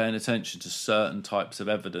 Only paying attention to certain types of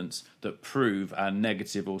evidence that prove our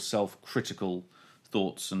negative or self-critical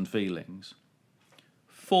thoughts and feelings.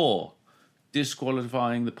 4,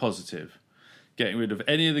 disqualifying the positive. Getting rid of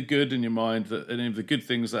any of the good in your mind, any of the good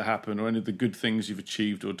things that happen, or any of the good things you've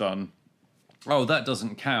achieved or done. Oh, that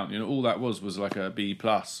doesn't count. All that was like a B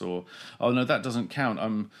plus, or oh no, that doesn't count.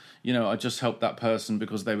 I just helped that person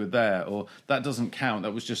because they were there, or that doesn't count.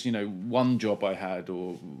 That was just one job I had,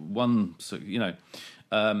 or one.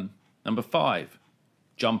 Number 5,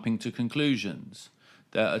 jumping to conclusions.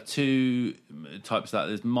 There are 2 types of that.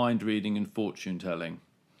 There's mind reading and fortune telling.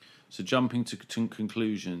 So jumping to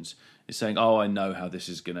conclusions is saying, oh, I know how this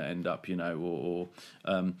is going to end up,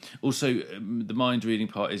 also the mind reading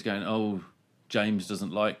part is going, oh, James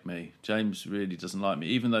doesn't like me. James really doesn't like me.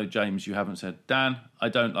 Even though, James, you haven't said, Dan, I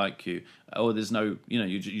don't like you. Or there's no,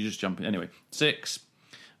 you just jump in. Anyway, 6,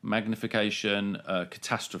 magnification,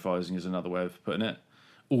 catastrophizing is another way of putting it.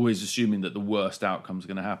 Always assuming that the worst outcome is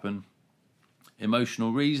going to happen.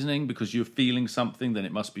 Emotional reasoning, because you're feeling something, then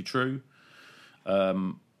it must be true.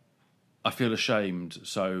 I feel ashamed,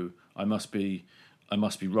 so I must be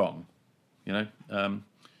wrong.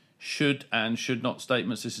 Should and should not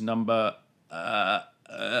statements. This is number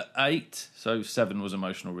 8. So 7 was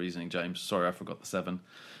emotional reasoning, James. Sorry, I forgot the 7.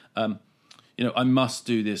 I must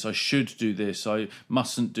do this. I should do this. I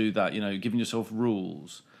mustn't do that. Giving yourself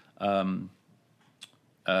rules. 9,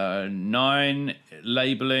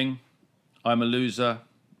 labeling. I'm a loser.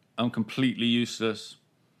 I'm completely useless.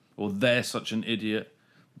 Or they're such an idiot.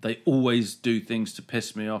 They always do things to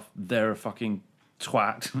piss me off. They're a fucking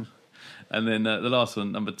twat. And then the last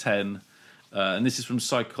one, number 10, and this is from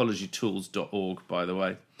psychologytools.org, by the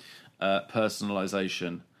way.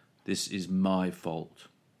 Personalization. This is my fault.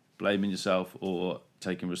 Blaming yourself or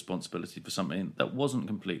taking responsibility for something that wasn't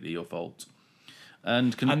completely your fault.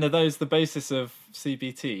 And are those the basis of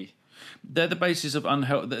CBT? They're the basis of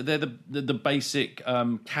They're the basic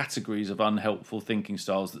categories of unhelpful thinking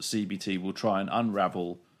styles that CBT will try and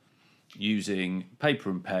unravel using paper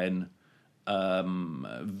and pen,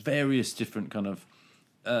 various different kind of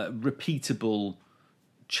repeatable,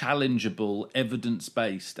 challengeable,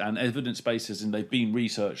 evidence-based, and evidence-based as in they've been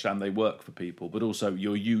researched and they work for people, but also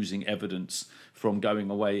you're using evidence from going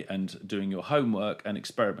away and doing your homework and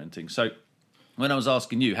experimenting. So when I was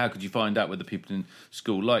asking you, how could you find out whether people in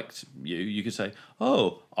school liked you, you could say,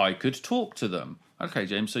 oh, I could talk to them. Okay,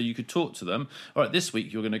 James, so you could talk to them. All right, this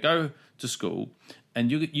week you're going to go to school and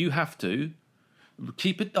you have to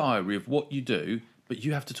keep a diary of what you do, but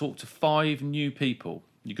you have to talk to 5 new people.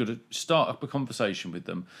 You've got to start up a conversation with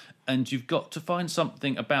them, and you've got to find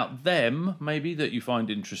something about them, maybe, that you find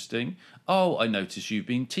interesting. Oh, I notice you've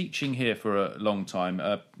been teaching here for a long time.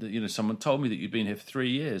 Someone told me that you'd been here for 3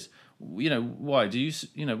 years. Why do you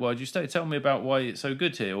stay? Tell me about why it's so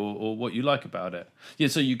good here, or what you like about it. Yeah,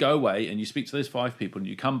 so you go away and you speak to those 5 people, and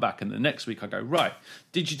you come back, and the next week I go, right,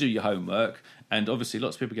 did you do your homework? And obviously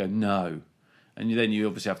lots of people go, no. And then you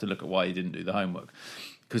obviously have to look at why you didn't do the homework,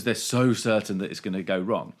 because they're so certain that it's going to go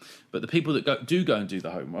wrong. But the people that do go and do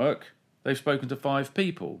the homework, they've spoken to 5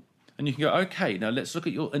 people. And you can go, okay, now let's look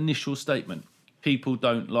at your initial statement. People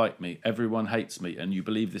don't like me. Everyone hates me. And you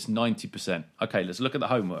believe this 90%. Okay, let's look at the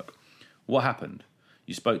homework. What happened?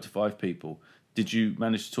 You spoke to 5 people. Did you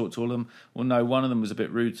manage to talk to all of them? Well, no, one of them was a bit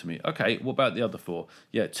rude to me. Okay, what about the other 4?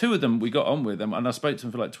 Yeah, 2 of them we got on with them, and I spoke to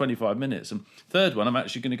them for like 25 minutes. And third one, I'm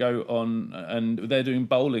actually going to go on, and they're doing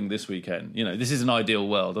bowling this weekend. This is an ideal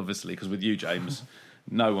world, obviously, because with you, James,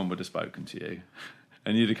 no one would have spoken to you.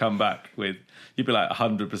 And you'd have come back with, you'd be like,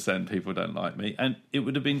 100% people don't like me. And it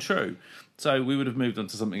would have been true. So we would have moved on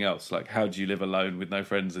to something else, like how do you live alone with no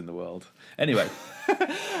friends in the world? Anyway.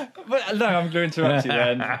 But no, I'm going to interrupt you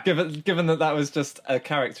then. Given that was just a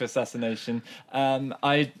character assassination,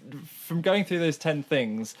 from going through those 10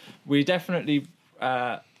 things, we definitely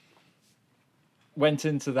went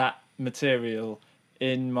into that material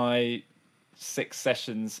in my 6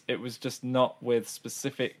 sessions. It was just not with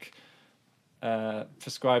specific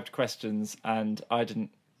prescribed questions, and I didn't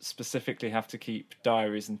specifically have to keep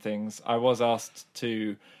diaries and things. I was asked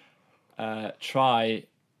to try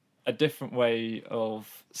a different way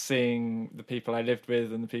of seeing the people I lived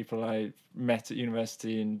with and the people I met at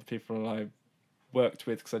university and the people I worked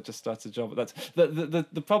with, because I just started a job. That's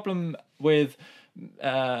the problem with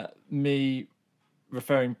me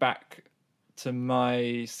referring back to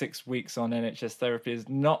my 6 weeks on NHS therapy is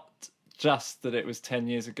not just that it was 10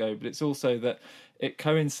 years ago, but it's also that it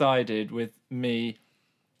coincided with me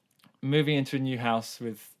moving into a new house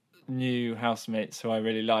with new housemates who I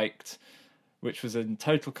really liked, which was in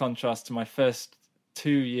total contrast to my first 2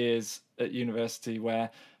 years at university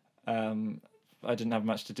where I didn't have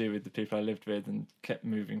much to do with the people I lived with and kept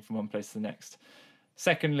moving from one place to the next.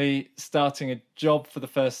 Secondly, starting a job for the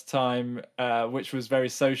first time, which was very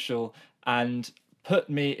social and put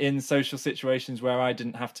me in social situations where I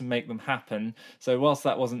didn't have to make them happen. So whilst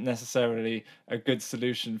that wasn't necessarily a good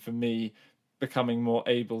solution for me becoming more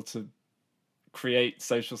able to create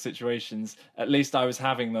social situations, at least I was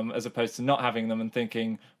having them as opposed to not having them and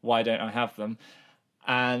thinking, why don't I have them?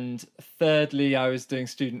 And thirdly, I was doing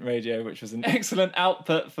student radio, which was an excellent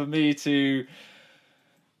output for me to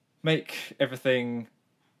make everything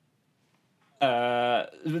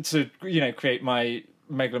to create my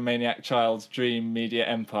megalomaniac child's dream media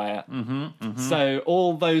empire. So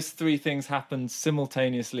all those three things happened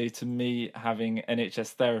simultaneously to me having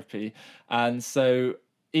NHS therapy. And so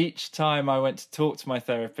each time I went to talk to my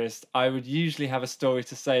therapist, I would usually have a story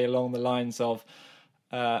to say along the lines of,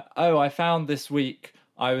 I found this week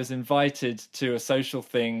I was invited to a social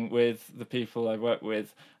thing with the people I work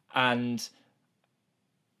with, and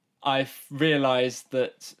I realised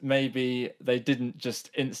that maybe they didn't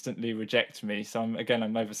just instantly reject me. So I'm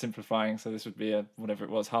oversimplifying. So this would be a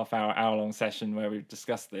hour-long session where we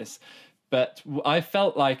discussed this. But I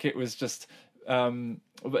felt like it was just.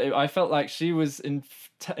 I felt like she was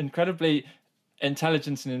incredibly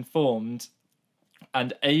intelligent and informed,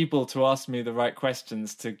 and able to ask me the right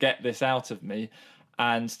questions to get this out of me,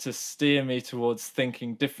 and to steer me towards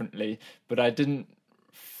thinking differently. But I didn't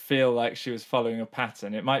feel like she was following a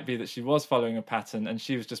pattern. It might be that she was following a pattern and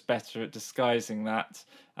she was just better at disguising that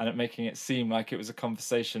and at making it seem like it was a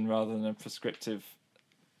conversation rather than a prescriptive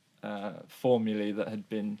formulae that had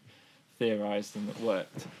been theorized and that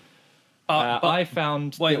worked. I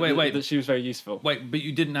found that she was very useful. Wait, but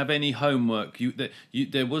you didn't have any homework.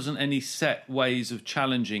 There wasn't any set ways of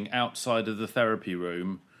challenging outside of the therapy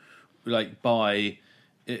room, like by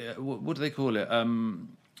what do they call it?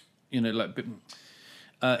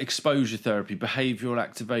 Exposure therapy, behavioural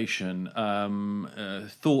activation,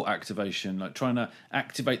 thought activation, like trying to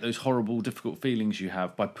activate those horrible, difficult feelings you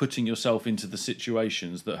have by putting yourself into the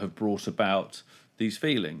situations that have brought about these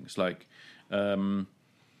feelings. Like,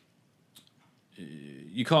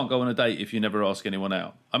 you can't go on a date if you never ask anyone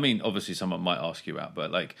out. I mean, obviously someone might ask you out,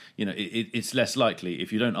 but it's less likely.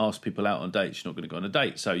 If you don't ask people out on dates, you're not going to go on a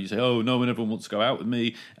date. So you say, oh, no one ever wants to go out with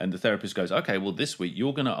me. And the therapist goes, okay, well, this week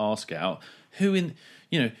you're going to ask out who that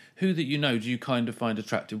do you kind of find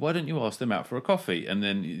attractive? Why don't you ask them out for a coffee? And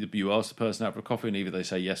then you ask the person out for a coffee, and either they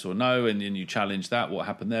say yes or no, and then you challenge that, what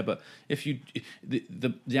happened there. But if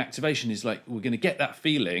the activation is like, we're going to get that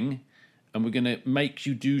feeling, and we're going to make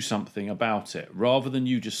you do something about it, rather than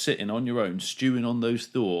you just sitting on your own, stewing on those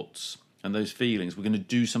thoughts and those feelings. We're going to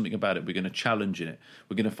do something about it. We're going to challenge it.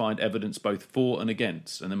 We're going to find evidence both for and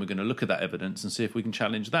against, and then we're going to look at that evidence and see if we can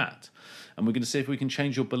challenge that. And we're going to see if we can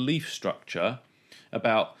change your belief structure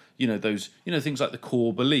about, those, things like the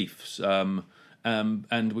core beliefs. And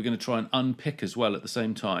we're going to try and unpick as well at the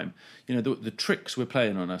same time, the tricks we're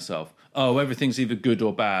playing on ourselves. Oh, everything's either good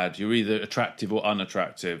or bad. You're either attractive or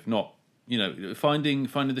unattractive, not, finding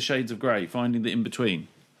the shades of grey, finding the in-between.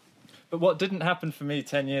 But what didn't happen for me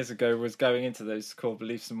 10 years ago was going into those core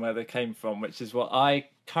beliefs and where they came from, which is what I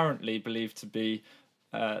currently believe to be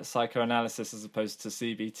psychoanalysis as opposed to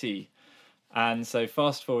CBT. And so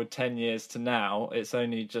fast forward 10 years to now, it's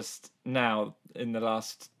only just now in the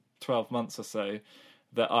last 12 months or so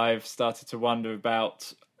that I've started to wonder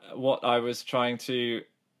about what I was trying to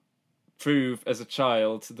prove as a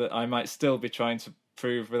child that I might still be trying to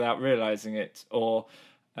prove without realizing it, or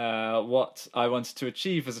what I wanted to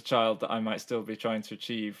achieve as a child that I might still be trying to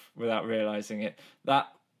achieve without realizing it.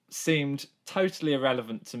 That seemed totally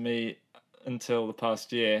irrelevant to me until the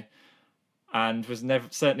past year, and was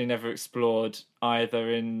certainly never explored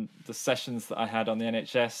either in the sessions that I had on the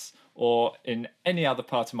NHS or in any other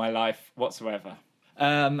part of my life whatsoever.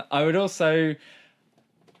 I would also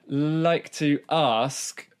like to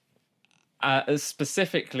ask,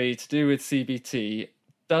 specifically to do with CBT,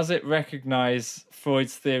 does it recognise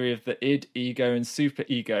Freud's theory of the id, ego, and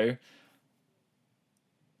superego?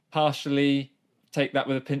 Partially take that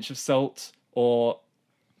with a pinch of salt, or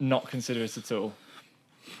not consider it at all?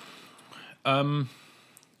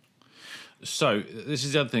 So this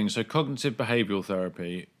is the other thing. So cognitive behavioural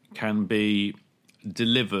therapy can be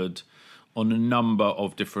delivered on a number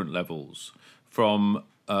of different levels, from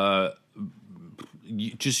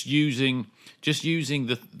just using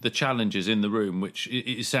the challenges in the room, which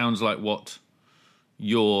it sounds like what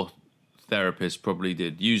your therapist probably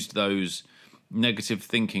did, used those negative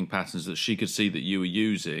thinking patterns that she could see that you were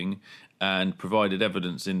using, and provided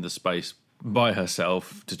evidence in the space by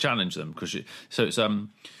herself to challenge them.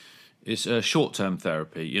 It's a short-term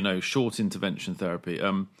therapy, short intervention therapy.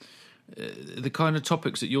 The kind of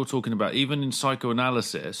topics that you're talking about, even in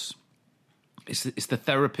psychoanalysis, it's the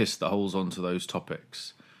therapist that holds on to those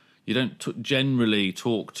topics. You don't generally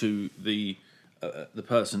talk to the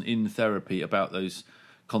person in therapy about those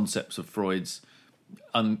concepts of Freud's,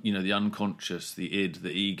 the unconscious, the id,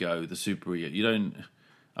 the ego, the superego. You don't.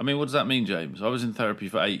 I mean, what does that mean, James? I was in therapy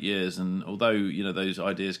for 8 years, and although those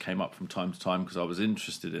ideas came up from time to time because I was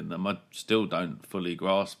interested in them, I still don't fully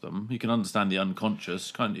grasp them. You can understand the unconscious,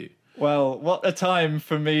 can't you? Well, what a time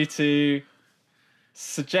for me to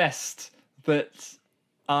suggest that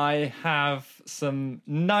I have some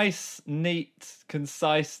nice, neat,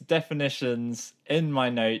 concise definitions in my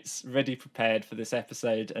notes ready prepared for this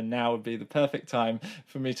episode, and now would be the perfect time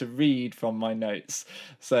for me to read from my notes.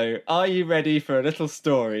 So, are you ready for a little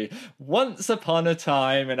story? Once upon a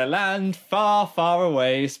time, in a land far, far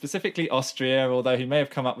away, specifically Austria, although he may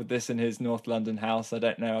have come up with this in his North London house, I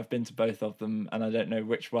don't know. I've been to both of them, and I don't know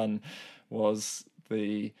which one was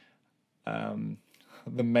the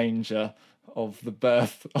manger of the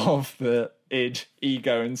birth of the id,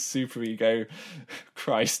 ego, and superego.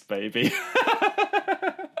 Christ, baby.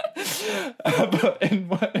 But in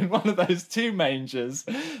one of those two mangers,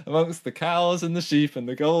 amongst the cows and the sheep and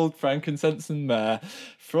the gold, frankincense, and myrrh,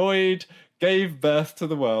 Freud gave birth to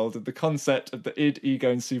the world of the concept of the id, ego,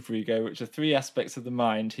 and superego, which are three aspects of the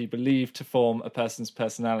mind he believed to form a person's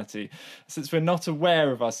personality. Since we're not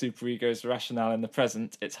aware of our superego's rationale in the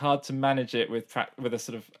present, it's hard to manage it with a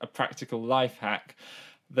sort of a practical life hack.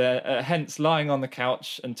 Hence, lying on the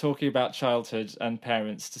couch and talking about childhood and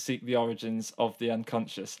parents to seek the origins of the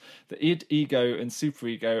unconscious. The id, ego, and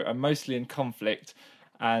superego are mostly in conflict,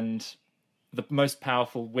 and the most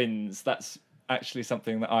powerful wins. That's actually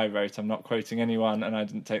something that I wrote. I'm not quoting anyone, and I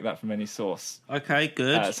didn't take that from any source. Okay,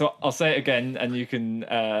 good. So I'll say it again, and you can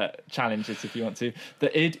challenge it if you want to.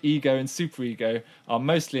 The id, ego, and superego are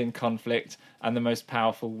mostly in conflict, and the most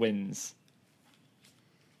powerful wins,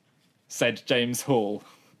 said James Hall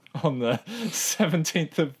on the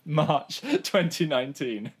 17th of March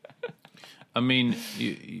 2019. I mean,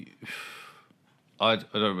 I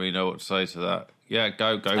don't really know what to say to that. Yeah,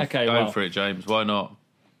 go for it, James. Why not?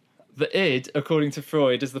 The id, according to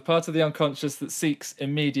Freud, is the part of the unconscious that seeks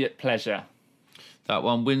immediate pleasure. That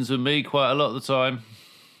one wins with me quite a lot of the time.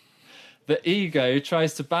 The ego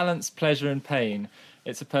tries to balance pleasure and pain.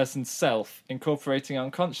 It's a person's self, incorporating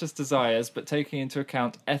unconscious desires but taking into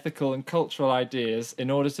account ethical and cultural ideas in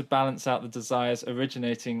order to balance out the desires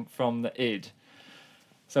originating from the id.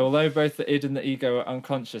 So although both the id and the ego are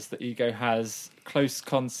unconscious, the ego has close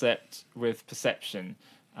concept with perception,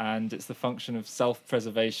 and it's the function of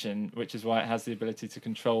self-preservation, which is why it has the ability to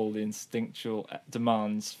control the instinctual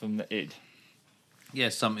demands from the id. Yeah,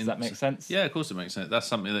 something. Does that make sense? Yeah, of course it makes sense. That's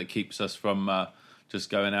something that keeps us from just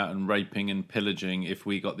going out and raping and pillaging if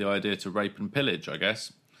we got the idea to rape and pillage, I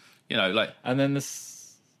guess. And then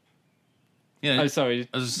this... Oh, sorry.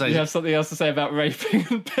 I was just saying, you have something else to say about raping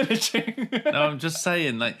and pillaging? No, I'm just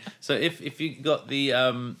saying, so if you got the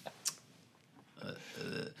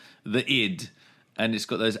id, and it's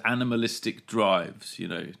got those animalistic drives,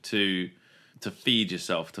 to feed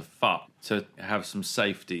yourself, to fuck, to have some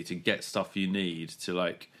safety, to get stuff you need,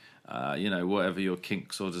 to whatever your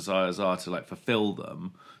kinks or desires are, to fulfill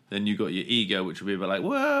them. Then you got your ego, which will be a bit like,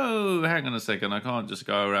 whoa, hang on a second, I can't just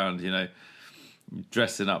go around,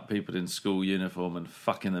 dressing up people in school uniform and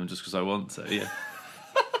fucking them just because I want to. Yeah.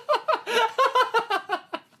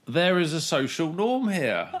 There is a social norm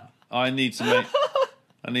here. I need to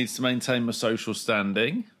maintain my social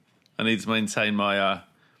standing. I need to maintain my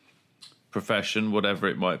profession, whatever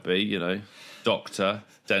it might be, doctor,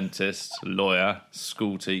 dentist, lawyer,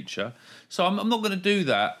 school teacher. So I'm not going to do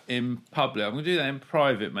that in public. I'm going to do that in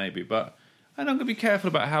private maybe, and I'm going to be careful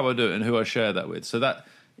about how I do it and who I share that with. So that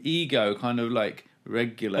ego kind of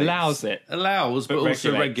regulates. Allows, but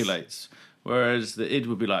also regulates. Whereas the id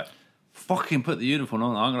would be like, fucking put the uniform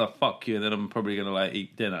on, I'm going to fuck you, and then I'm probably going to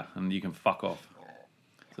eat dinner and you can fuck off.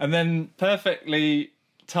 And then perfectly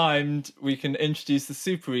timed, we can introduce the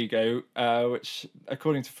superego, which,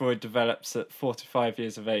 according to Freud, develops at 4 to 5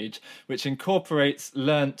 years of age, which incorporates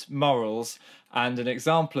learnt morals. And an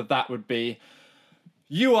example of that would be,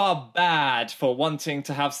 you are bad for wanting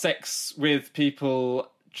to have sex with people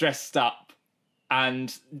dressed up,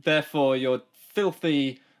 and therefore you're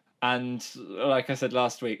filthy And like I said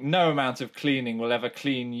last week, no amount of cleaning will ever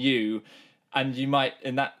clean you. And you might,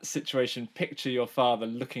 in that situation, picture your father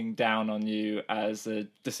looking down on you as a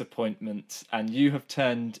disappointment, and you have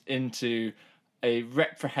turned into a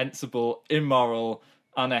reprehensible, immoral,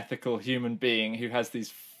 unethical human being who has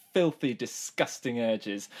these filthy, disgusting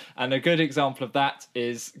urges. And a good example of that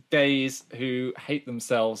is gays who hate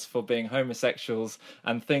themselves for being homosexuals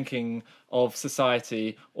and thinking of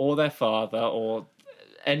society or their father or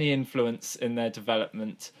any influence in their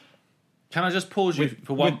development. Can I just pause you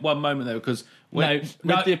for one moment there? Because with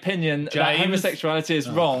the opinion that homosexuality is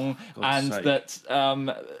wrong, and sake. that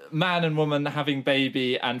man and woman having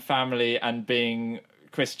baby and family and being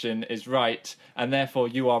Christian is right, and therefore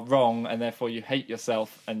you are wrong, and therefore you hate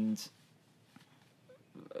yourself, and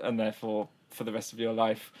therefore for the rest of your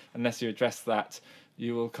life, unless you address that,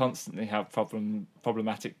 you will constantly have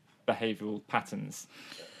problematic behavioural patterns.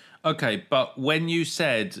 Okay, but when you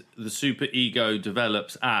said the superego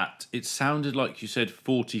develops at, it sounded like you said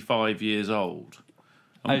 45 years old.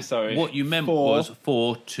 Oh, sorry. What you meant was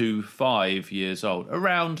 4 to 5 years old,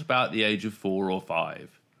 around about the age of 4 or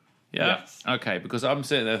 5. Yeah? Yes. Okay, because I'm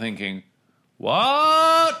sitting there thinking,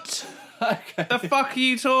 what? Okay. The fuck are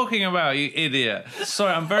you talking about, you idiot?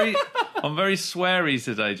 Sorry, I'm very sweary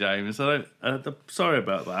today, James. Sorry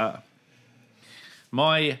about that.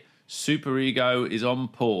 My superego is on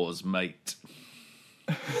pause, mate.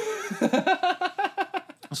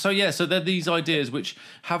 So there are these ideas which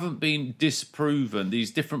haven't been disproven,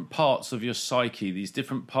 these different parts of your psyche, these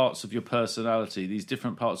different parts of your personality, these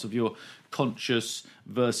different parts of your conscious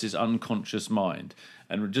versus unconscious mind.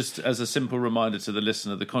 And just as a simple reminder to the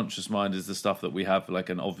listener, the conscious mind is the stuff that we have like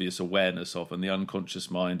an obvious awareness of, and the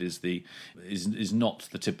unconscious mind is not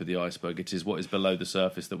the tip of the iceberg. It is what is below the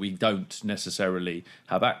surface that we don't necessarily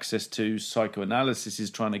have access to. Psychoanalysis is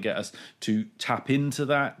trying to get us to tap into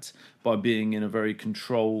that by being in a very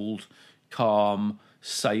controlled, calm,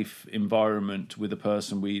 safe environment with a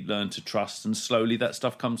person we learn to trust, and slowly that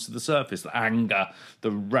stuff comes to the surface. The anger,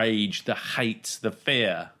 the rage, the hate, the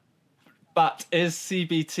fear. But is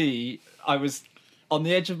CBT... I was on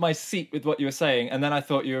the edge of my seat with what you were saying, and then I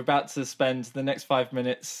thought you were about to spend the next 5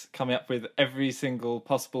 minutes coming up with every single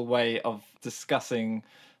possible way of discussing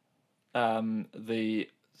the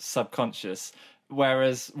subconscious.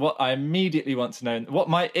 Whereas what I immediately want to know, what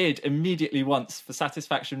my id immediately wants for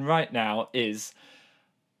satisfaction right now is,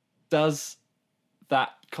 does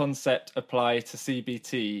that concept apply to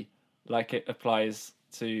CBT like it applies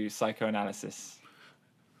to psychoanalysis?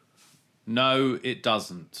 No, it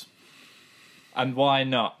doesn't. And why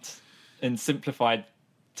not? In simplified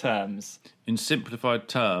terms. In simplified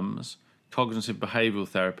terms, cognitive behavioural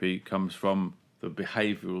therapy comes from the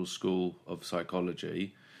behavioural school of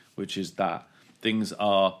psychology, which is that things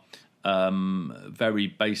are very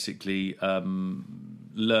basically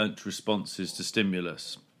learnt responses to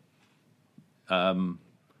stimulus.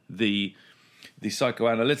 The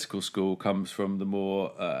psychoanalytical school comes from the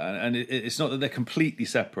more, and it's not that they're completely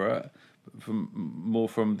separate,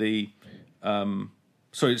 from the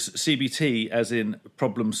it's CBT, as in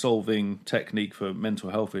problem-solving technique for mental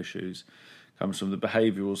health issues, comes from the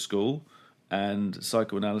behavioural school, and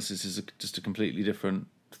psychoanalysis is just a completely different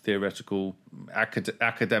theoretical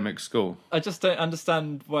academic school. I just don't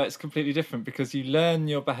understand why it's completely different, because you learn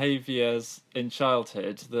your behaviours in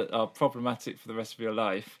childhood that are problematic for the rest of your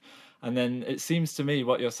life, and then it seems to me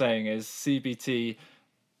what you're saying is CBT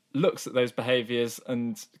looks at those behaviours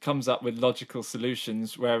and comes up with logical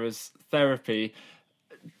solutions, whereas therapy,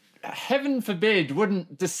 heaven forbid,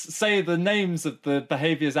 wouldn't say the names of the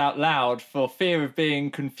behaviours out loud for fear of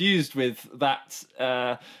being confused with that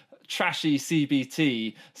trashy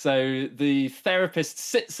CBT. So the therapist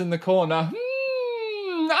sits in the corner,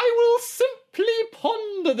 I will simply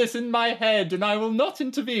ponder this in my head, and I will not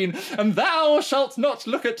intervene, and thou shalt not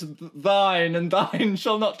look at thine, and thine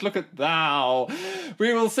shall not look at thou.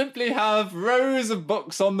 We will simply have rows of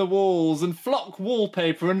books on the walls, and flock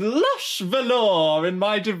wallpaper, and lush velour in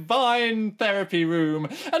my divine therapy room,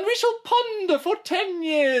 and we shall ponder for 10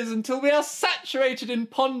 years until we are saturated in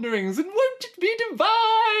ponderings, and won't it be divine?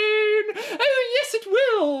 Oh, yes, it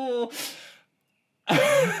will.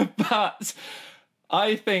 But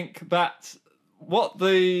I think that what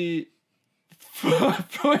the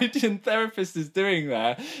Freudian therapist is doing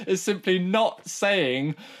there is simply not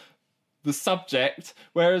saying the subject,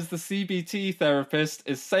 whereas the CBT therapist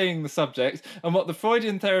is saying the subject, and what the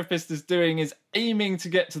Freudian therapist is doing is aiming to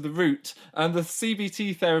get to the root, and the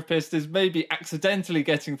CBT therapist is maybe accidentally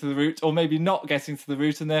getting to the root, or maybe not getting to the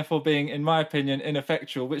root, and therefore being, in my opinion,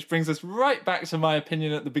 ineffectual, which brings us right back to my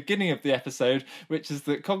opinion at the beginning of the episode, which is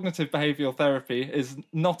that cognitive behavioural therapy is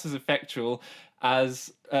not as effectual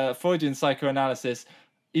as Freudian psychoanalysis,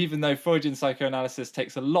 even though Freudian psychoanalysis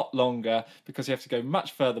takes a lot longer because you have to go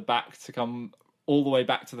much further back to come all the way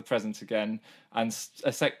back to the present again and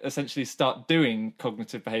essentially start doing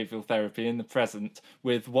cognitive behavioural therapy in the present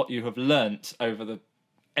with what you have learnt over the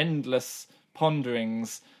endless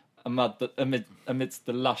ponderings amidst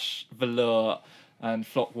the lush velour and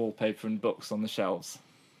flock wallpaper and books on the shelves.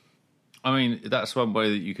 I mean, that's one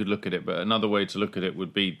way that you could look at it, but another way to look at it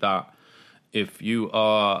would be that if you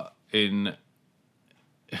are in...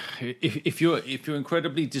 If you're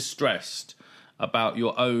incredibly distressed about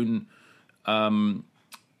your own the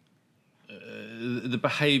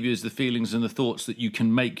behaviours, the feelings, and the thoughts that you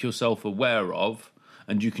can make yourself aware of,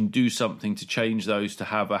 and you can do something to change those to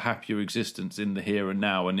have a happier existence in the here and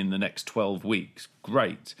now and in the next 12 weeks,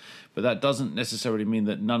 great. But that doesn't necessarily mean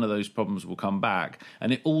that none of those problems will come back,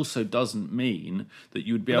 and it also doesn't mean that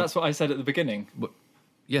you would be able... That's what I said at the beginning.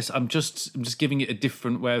 Yes, I'm just giving it a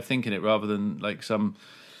different way of thinking it rather than like some,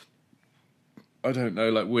 I don't know,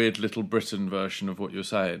 like weird Little Britain version of what you're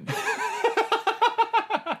saying.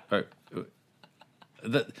 Right.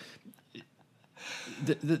 The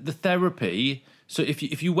therapy. So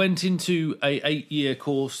if you went into a 8-year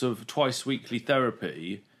course of twice weekly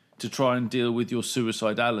therapy to try and deal with your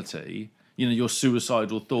suicidality, you know, your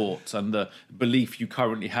suicidal thoughts and the belief you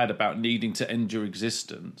currently had about needing to end your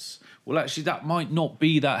existence, well, actually, that might not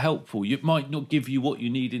be that helpful. It might not give you what you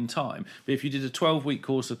need in time. But if you did a 12-week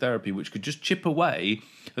course of therapy, which could just chip away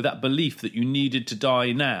at that belief that you needed to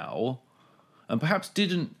die now, and perhaps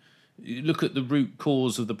didn't look at the root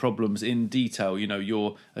cause of the problems in detail, you know,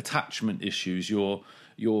 your attachment issues, your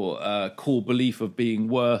core belief of being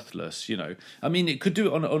worthless, you know. I mean, it could do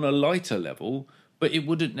it on a lighter level, but it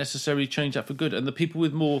wouldn't necessarily change that for good. And the people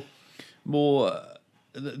with more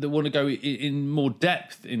that want to go in more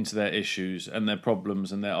depth into their issues and their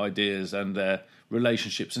problems and their ideas and their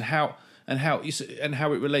relationships and how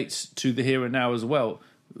it relates to the here and now as well,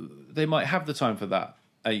 they might have the time for that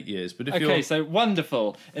 8 years. But if so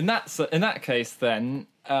wonderful. In that case, then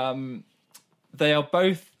they are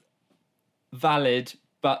both valid,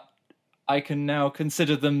 but I can now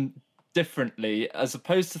consider them differently, as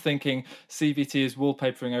opposed to thinking CBT is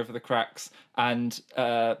wallpapering over the cracks and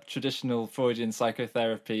traditional Freudian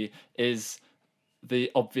psychotherapy is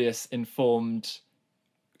the obvious, informed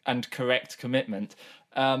and correct commitment.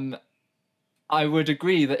 I would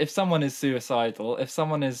agree that if someone is suicidal, if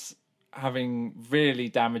someone is having really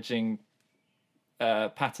damaging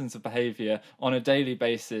patterns of behaviour on a daily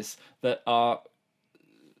basis that are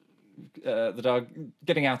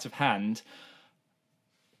getting out of hand,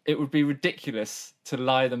 it would be ridiculous to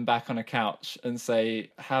lie them back on a couch and say,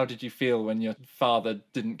 how did you feel when your father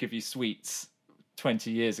didn't give you sweets 20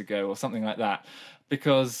 years ago or something like that?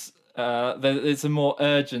 Because it's a more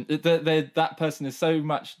urgent... that person is so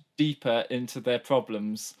much deeper into their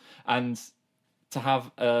problems, and to have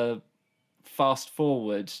a fast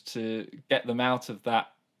forward to get them out of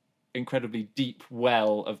that incredibly deep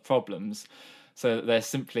well of problems so that they're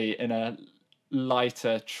simply in a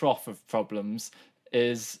lighter trough of problems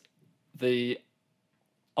is the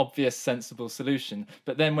obvious, sensible solution.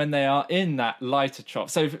 But then when they are in that lighter trough,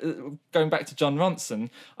 so going back to John Ronson,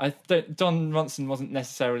 John Ronson wasn't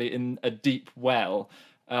necessarily in a deep well,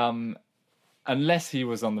 unless he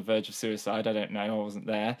was on the verge of suicide. I don't know, I wasn't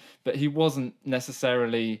there, but he wasn't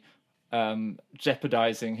necessarily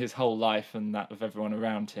jeopardizing his whole life and that of everyone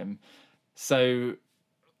around him. So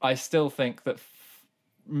I still think that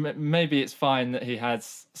maybe it's fine that he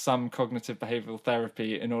has some cognitive behavioral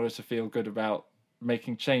therapy in order to feel good about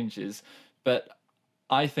making changes, but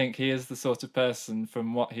I think he is the sort of person,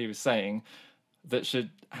 from what he was saying, that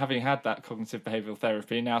should, having had that cognitive behavioral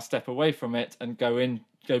therapy, now step away from it and go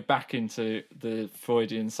back into the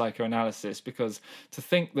Freudian psychoanalysis, because to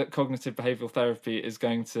think that cognitive behavioral therapy is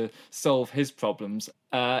going to solve his problems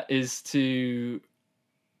is to,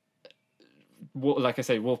 like I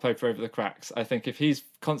say, wallpaper over the cracks. I think if he's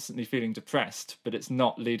constantly feeling depressed, but it's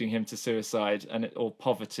not leading him to suicide or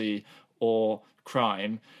poverty or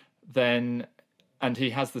crime, then, and he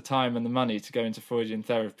has the time and the money to go into Freudian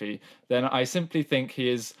therapy, then I simply think he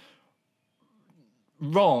is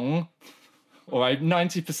wrong, or I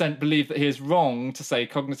 90% believe that he is wrong to say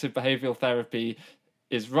cognitive behavioral therapy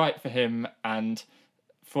is right for him and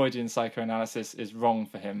Freudian psychoanalysis is wrong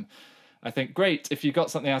for him. I think, great, if you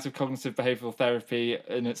got something out of cognitive behavioural therapy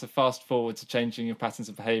and it's a fast forward to changing your patterns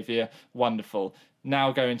of behaviour, wonderful.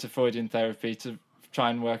 Now go into Freudian therapy to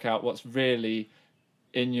try and work out what's really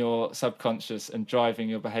in your subconscious and driving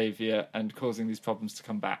your behaviour and causing these problems to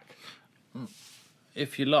come back.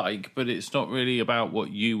 If you like, but it's not really about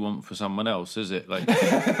what you want for someone else, is it? Like,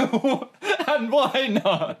 and why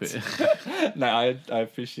not? No, I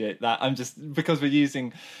appreciate that. I'm just because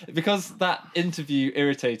that interview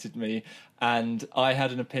irritated me, and I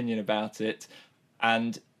had an opinion about it,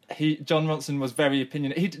 and John Ronson was very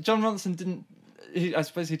opinionated. John Ronson didn't. I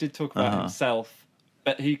suppose he did talk about himself,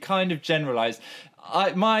 but he kind of generalised.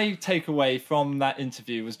 My takeaway from that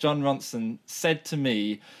interview was John Ronson said to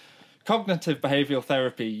me, cognitive behavioural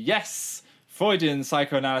therapy, yes. Freudian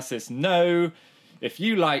psychoanalysis, no. If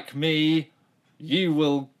you like me, you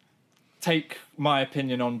will take my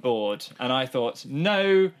opinion on board. And I thought,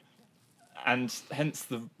 no. And hence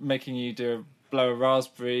the making you blow a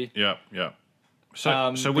raspberry. Yeah.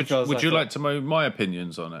 So would you like to know my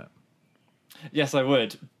opinions on it? Yes, I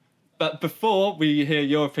would. But before we hear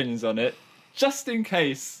your opinions on it, just in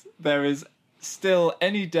case there is still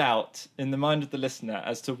any doubt in the mind of the listener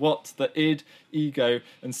as to what the id, ego,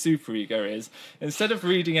 and superego is, instead of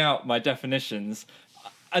reading out my definitions,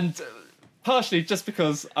 and partially just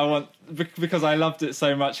because I loved it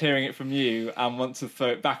so much hearing it from you and want to throw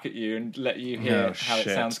it back at you and let you hear how it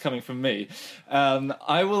sounds coming from me,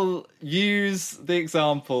 I will use the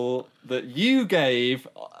example that you gave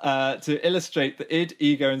to illustrate the id,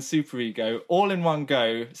 ego, and superego all in one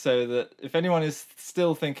go, so that if anyone is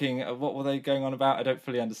still thinking, what were they going on about? I don't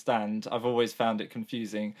fully understand. I've always found it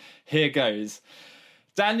confusing. Here goes.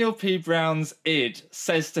 Daniel P. Brown's id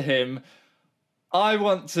says to him, I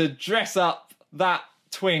want to dress up that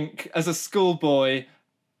twink as a schoolboy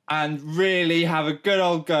and really have a good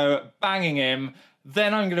old go at banging him.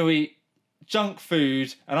 Then I'm going to eat junk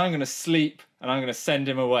food and I'm going to sleep and I'm going to send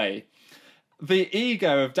him away. The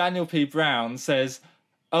ego of Daniel P. Brown says,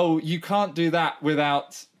 oh, you can't do that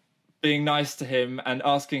without being nice to him and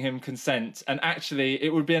asking him consent. And actually,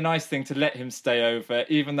 it would be a nice thing to let him stay over,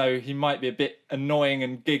 even though he might be a bit annoying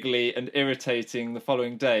and giggly and irritating the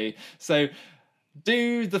following day. So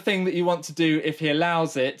do the thing that you want to do if he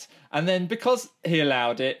allows it, and then because he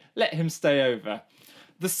allowed it, let him stay over.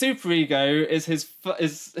 The superego is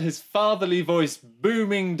his fatherly voice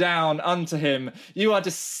booming down unto him. You are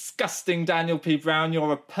disgusting, Daniel P. Brown.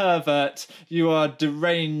 You're a pervert. You are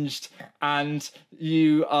deranged, and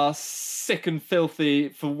you are sick and filthy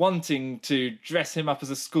for wanting to dress him up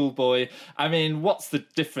as a schoolboy. I mean, what's the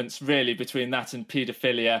difference really between that and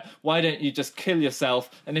paedophilia? Why don't you just kill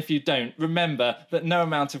yourself? And if you don't, remember that no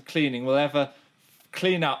amount of cleaning will ever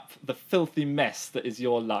clean up the filthy mess that is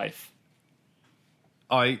your life.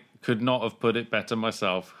 I could not have put it better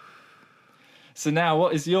myself. So now,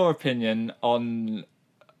 what is your opinion on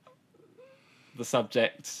the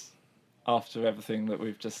subject after everything that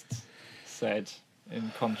we've just said,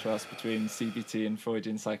 in contrast between CBT and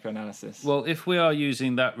Freudian psychoanalysis? Well, if we are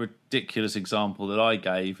using that ridiculous example that I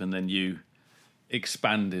gave and then you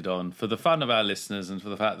expanded on, for the fun of our listeners and for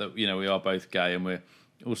the fact that, you know, we are both gay and we're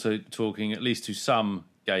also talking at least to some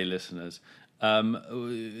gay listeners,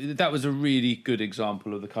 that was a really good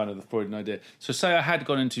example of the kind of the Freudian idea. So say I had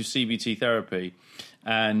gone into CBT therapy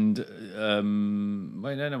and what am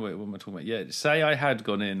I talking about? Yeah, say I had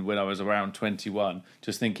gone in when I was around 21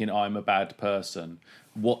 just thinking I'm a bad person.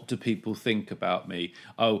 What do people think about me?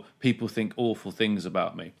 Oh, people think awful things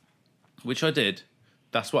about me, which I did.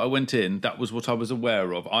 That's what I went in. That was what I was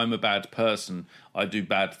aware of. I'm a bad person. I do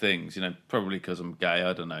bad things. You know, probably because I'm gay.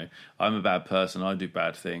 I don't know. I'm a bad person. I do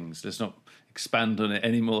bad things. Let's not expand on it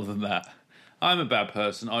any more than that. I'm a bad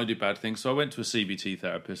person. I do bad things. So I went to a CBT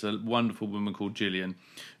therapist, a wonderful woman called Gillian,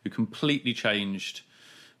 who completely changed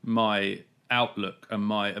my outlook and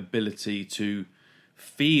my ability to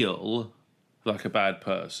feel like a bad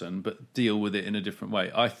person, but deal with it in a different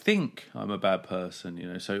way. I think I'm a bad person, you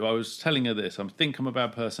know. So I was telling her this. I think I'm a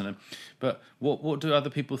bad person, but what do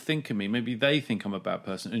other people think of me? Maybe they think I'm a bad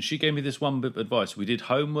person. And she gave me this one bit of advice. We did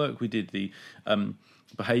homework. We did the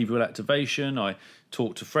behavioural activation. I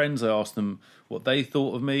talked to friends. I asked them what they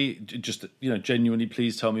thought of me. Just, you know, genuinely,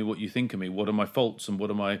 please tell me what you think of me. What are my faults and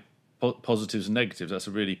what are my positives and negatives? That's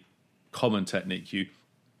a really common technique. You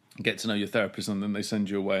get to know your therapist and then they send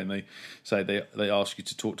you away and they say they ask you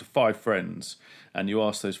to talk to 5 friends and you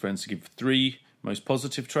ask those friends to give 3 most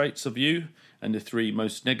positive traits of you and the 3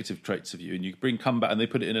 most negative traits of you, and you come back and they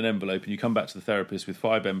put it in an envelope and you come back to the therapist with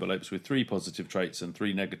 5 envelopes with 3 positive traits and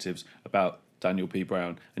 3 negatives about Daniel P.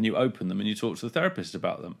 Brown, and you open them and you talk to the therapist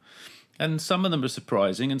about them. And some of them are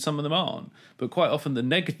surprising and some of them aren't. But quite often the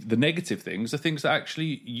negative things are things that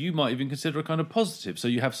actually you might even consider a kind of positive. So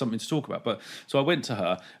you have something to talk about. So I went to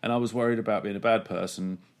her and I was worried about being a bad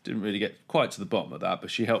person. Didn't really get quite to the bottom of that,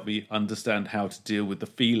 but she helped me understand how to deal with the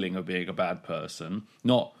feeling of being a bad person.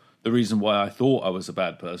 Not the reason why I thought I was a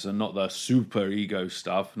bad person, not the super ego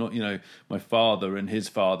stuff, not, my father and his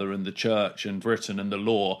father and the church and Britain and the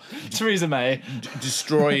law. Theresa May.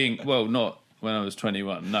 Destroying, well, not when I was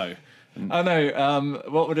 21, no. I know,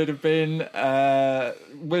 what would it have been?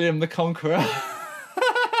 William the Conqueror.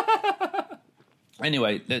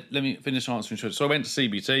 Anyway, let me finish answering. So I went to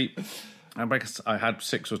CBT. I had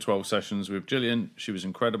 6 or 12 sessions with Gillian. She was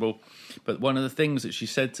incredible. But one of the things that she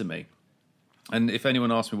said to me, and if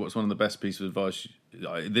anyone asks me what's one of the best pieces of advice,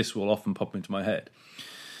 this will often pop into my head.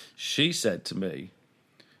 She said to me,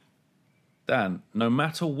 Dan, no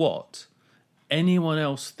matter what anyone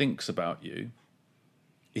else thinks about you,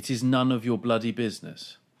 it is none of your bloody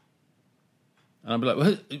business. And I'll be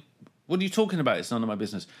like, what are you talking about? It's none of my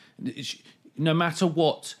business. No matter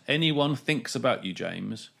what anyone thinks about you,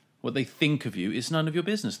 James, what they think of you, it's none of your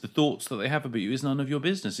business. The thoughts that they have about you is none of your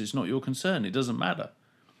business. It's not your concern. It doesn't matter.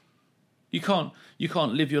 You can't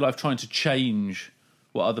live your life trying to change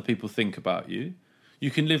what other people think about you. You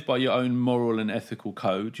can live by your own moral and ethical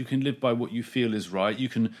code. You can live by what you feel is right. You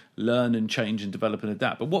can learn and change and develop and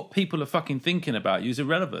adapt. But what people are fucking thinking about you is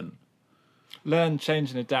irrelevant. Learn, change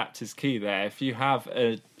and adapt is key there. If you have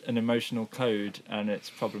an emotional code and it's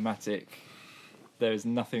problematic, there is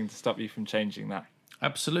nothing to stop you from changing that.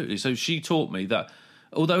 Absolutely. So she taught me that,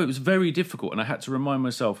 although it was very difficult and I had to remind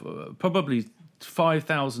myself probably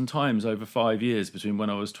 5,000 times over 5 years between when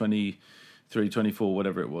I was 23, 24,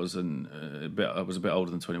 whatever it was, and I was a bit older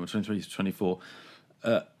than 21, 23 to 24,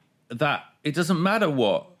 that it doesn't matter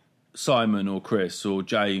what Simon or Chris or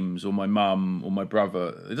James or my mum or my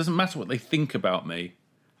brother, it doesn't matter what they think about me.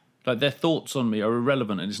 Like, their thoughts on me are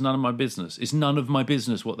irrelevant and it's none of my business. It's none of my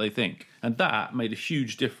business what they think. And that made a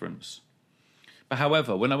huge difference. But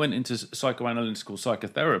however, when I went into psychoanalytical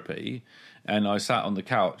psychotherapy and I sat on the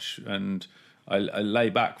couch and I lay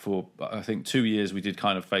back for, I think, 2 years, we did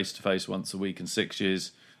kind of face-to-face once a week, and 6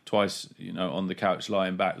 years, twice, on the couch,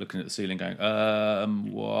 lying back, looking at the ceiling, going,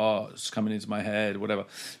 what's coming into my head, whatever.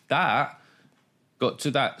 That got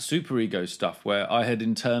to that superego stuff where I had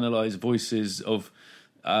internalized voices of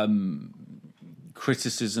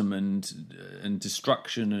criticism and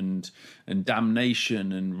destruction and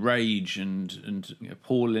damnation and rage and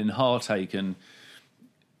appalling heartache, and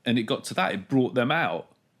it got to that. It brought them out.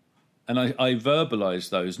 And I verbalised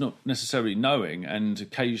those, not necessarily knowing, and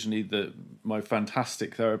occasionally my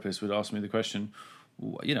fantastic therapist would ask me the question,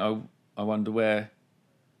 I wonder where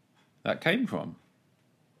that came from.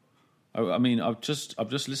 I mean, I've just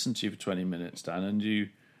listened to you for 20 minutes, Dan, and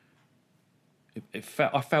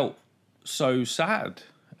I felt so sad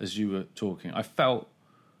as you were talking. I felt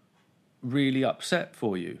really upset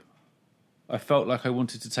for you. I felt like I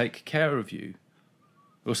wanted to take care of you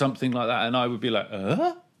or something like that, and I would be like,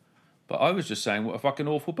 But I was just saying what a fucking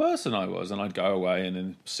awful person I was, and I'd go away, and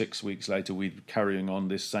then 6 weeks later we'd be carrying on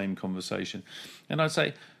this same conversation. And I'd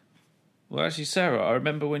say, well, actually, Sarah, I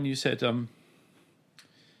remember when you said, that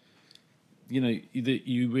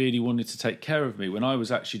you really wanted to take care of me, when I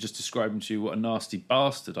was actually just describing to you what a nasty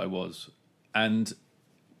bastard I was. And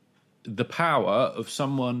the power of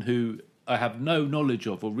someone who I have no knowledge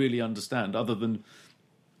of or really understand, other than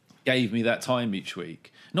gave me that time each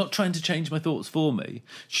week, not trying to change my thoughts for me.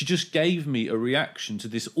 She just gave me a reaction to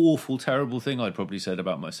this awful, terrible thing I'd probably said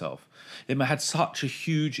about myself. It had such a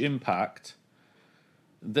huge impact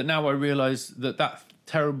that now I realise that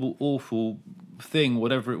terrible, awful thing,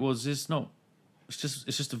 whatever it was, is not. It's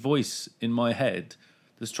just a voice in my head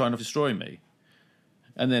that's trying to destroy me.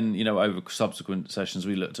 And then, over subsequent sessions,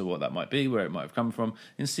 we looked at what that might be, where it might have come from.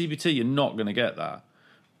 In CBT, you're not going to get that.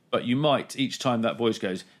 But you might, each time that voice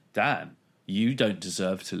goes, Dan, you don't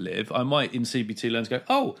deserve to live, I might in CBT learn to go,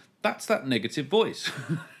 oh, that's that negative voice.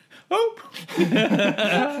 Oh.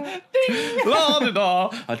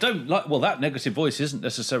 I don't like, well, that negative voice isn't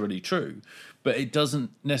necessarily true, but it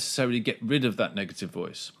doesn't necessarily get rid of that negative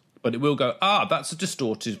voice. But it will go, that's a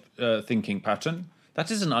distorted thinking pattern.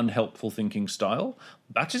 That is an unhelpful thinking style.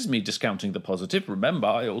 That is me discounting the positive. Remember,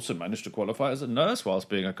 I also managed to qualify as a nurse whilst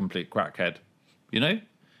being a complete crackhead.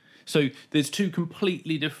 So there's two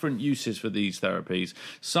completely different uses for these therapies.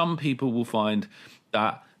 Some people will find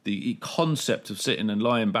that the concept of sitting and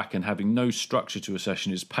lying back and having no structure to a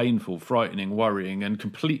session is painful, frightening, worrying, and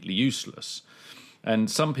completely useless.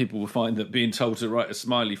 And some people will find that being told to write a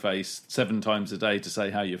smiley face 7 times a day to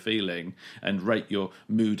say how you're feeling and rate your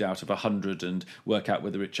mood out of 100 and work out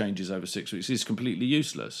whether it changes over 6 weeks is completely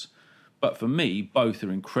useless. But for me, both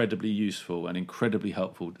are incredibly useful and incredibly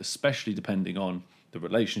helpful, especially depending on the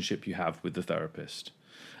relationship you have with the therapist.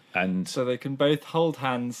 And so they can both hold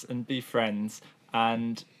hands and be friends.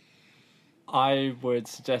 And I would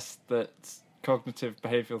suggest that cognitive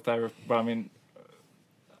behavioural therapy,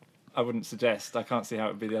 I wouldn't suggest, I can't see how it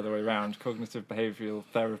would be the other way around. Cognitive behavioural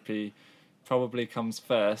therapy probably comes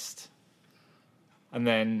first, and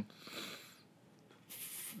then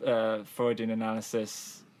Freudian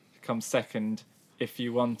analysis comes second if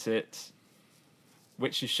you want it,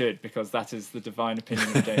 which you should, because that is the divine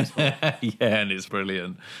opinion of James Hall. Yeah, and it's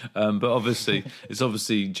brilliant. But obviously, it's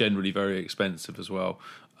obviously generally very expensive as well.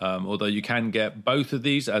 Although you can get both of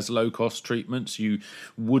these as low-cost treatments, you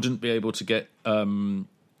wouldn't be able to get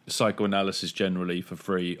psychoanalysis generally for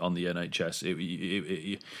free on the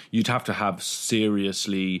NHS. You'd have to have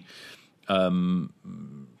seriously...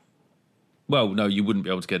 Well, no, you wouldn't be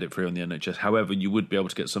able to get it free on the NHS. However, you would be able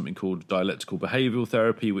to get something called dialectical behavioural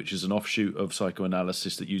therapy, which is an offshoot of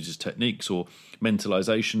psychoanalysis that uses techniques, or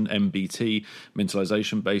mentalisation, MBT,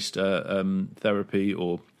 mentalisation-based therapy,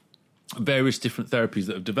 or various different therapies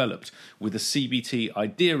that have developed with a CBT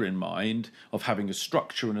idea in mind of having a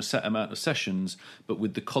structure and a set amount of sessions, but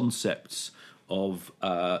with the concepts of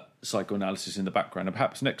psychoanalysis in the background. And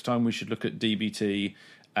perhaps next time we should look at DBT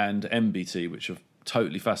and MBT, which are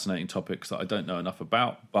totally fascinating topics that I don't know enough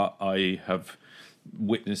about, but I have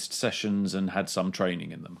witnessed sessions and had some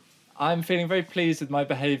training in them. I'm feeling very pleased with my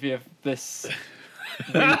behaviour this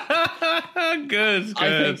Good.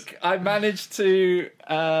 I think I managed to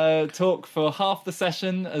talk for half the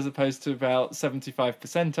session as opposed to about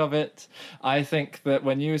 75% of it. I think that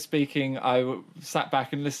when you were speaking, I sat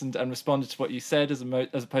back and listened and responded to what you said as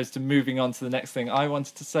opposed to moving on to the next thing I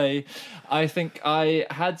wanted to say. I think I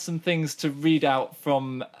had some things to read out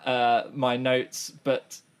from my notes,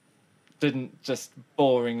 but didn't just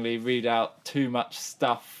boringly read out too much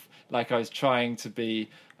stuff like I was trying to be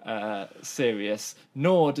serious,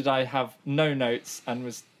 nor did I have no notes and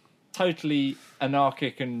was totally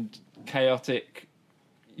anarchic and chaotic,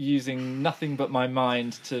 using nothing but my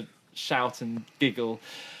mind to shout and giggle.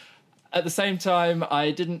 At the same time,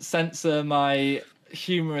 I didn't censor my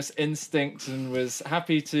humorous instinct and was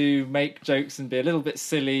happy to make jokes and be a little bit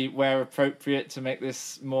silly where appropriate to make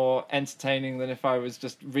this more entertaining than if I was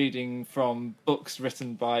just reading from books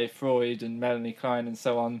written by Freud and Melanie Klein and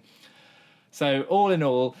so on. So all in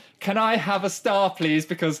all, can I have a star, please?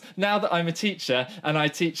 Because now that I'm a teacher and I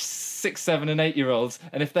teach 6, 7 and 8-year-olds,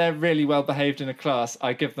 and if they're really well behaved in a class,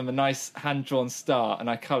 I give them a nice hand-drawn star and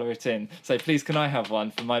I colour it in. So please, can I have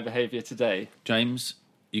one for my behaviour today? James,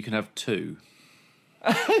 you can have 2.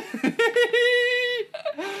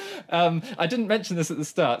 I didn't mention this at the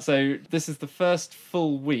start, so this is the first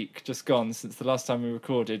full week just gone since the last time we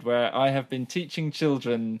recorded, where I have been teaching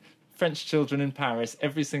children, French children in Paris,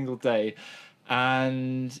 every single day,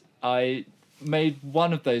 and I made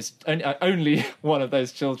only one of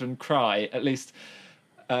those children cry, at least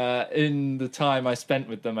in the time I spent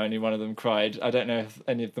with them. Only one of them cried. I don't know if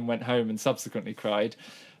any of them went home and subsequently cried,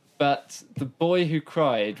 but the boy who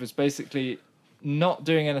cried was basically not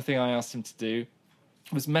doing anything I asked him to do,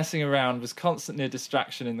 was messing around, was constantly a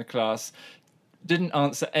distraction in the class, didn't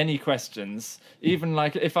answer any questions. Even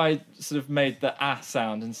like if I sort of made the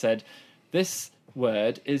sound and said, "This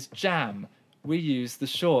word is jam. We use the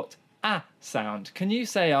short sound. Can you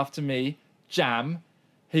say after me, jam?"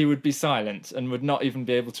 He would be silent and would not even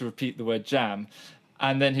be able to repeat the word jam.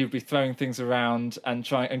 And then he would be throwing things around and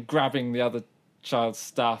trying and grabbing the other child's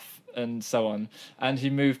stuff and so on. And he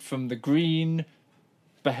moved from the green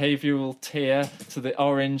behavioural tier to the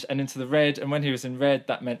orange and into the red, and when he was in red,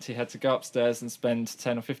 that meant he had to go upstairs and spend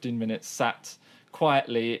 10 or 15 minutes sat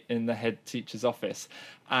quietly in the head teacher's office.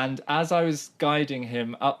 And as I was guiding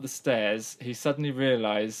him up the stairs, he suddenly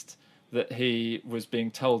realised that he was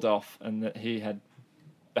being told off and that he had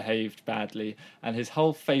behaved badly, and his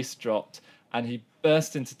whole face dropped and he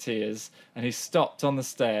burst into tears and he stopped on the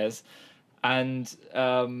stairs. And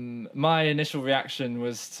my initial reaction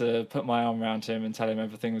was to put my arm around him and tell him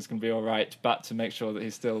everything was going to be all right, but to make sure that he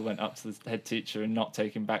still went up to the head teacher and not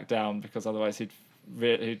take him back down, because otherwise he'd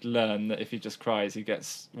learn that if he just cries, he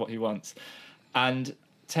gets what he wants. And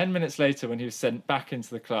 10 minutes later, when he was sent back into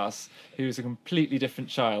the class, he was a completely different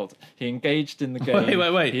child. He engaged in the game.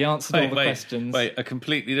 Wait. He answered all the questions. Wait, a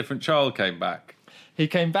completely different child came back? He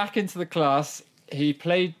came back into the class. he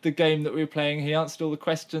played the game that we were playing. He answered all the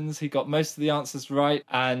questions. He got most of the answers right.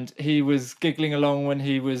 And he was giggling along when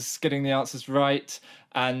he was getting the answers right.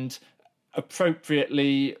 And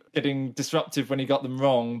appropriately getting disruptive when he got them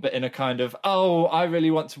wrong, but in a kind of, oh, I really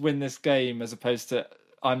want to win this game, as opposed to,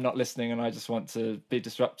 I'm not listening and I just want to be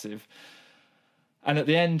disruptive. And at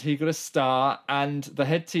the end, he got a star, and the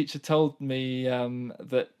head teacher told me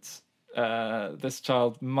that this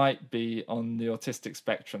child might be on the autistic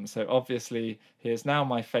spectrum. So obviously, he is now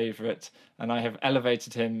my favourite, and I have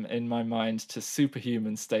elevated him in my mind to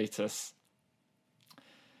superhuman status.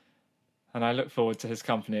 And I look forward to his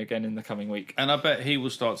company again in the coming week. And I bet he will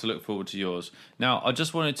start to look forward to yours. Now, I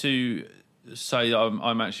just wanted to say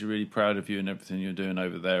I'm actually really proud of you and everything you're doing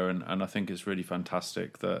over there, and I think it's really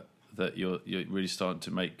fantastic that you're really starting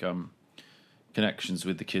to make connections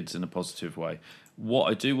with the kids in a positive way. What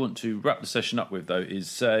I do want to wrap the session up with, though, is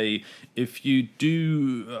say if you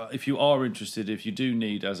are interested, if you do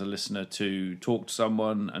need, as a listener, to talk to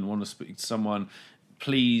someone and want to speak to someone,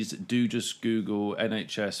 please do just Google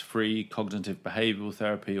NHS Free Cognitive Behavioural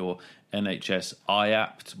Therapy or NHS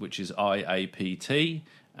IAPT, which is IAPT.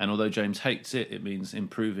 And although James hates it, it means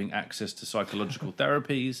improving access to psychological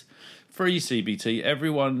therapies. Free CBT.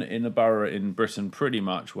 Everyone in a borough in Britain pretty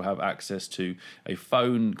much will have access to a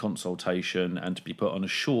phone consultation and to be put on a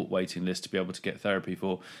short waiting list to be able to get therapy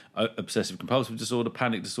for obsessive compulsive disorder,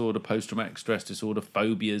 panic disorder, post-traumatic stress disorder,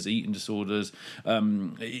 phobias, eating disorders,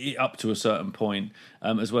 up to a certain point,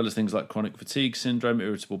 as well as things like chronic fatigue syndrome,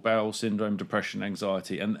 irritable bowel syndrome, depression,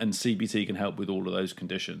 anxiety, and CBT can help with all of those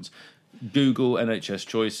conditions. Google NHS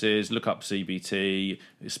choices, look up CBT,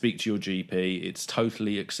 speak to your GP. It's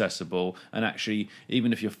totally accessible, and actually,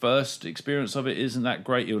 even if your first experience of it isn't that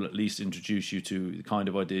great, it will at least introduce you to the kind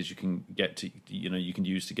of ideas you can get to, you can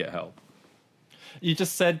use to get help. You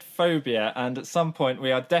just said phobia, and at some point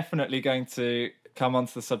we are definitely going to come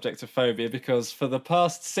onto the subject of phobia, because for the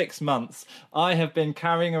past 6 months I have been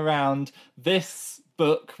carrying around this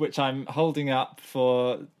book, which I'm holding up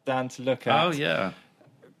for Dan to look at. Oh, yeah.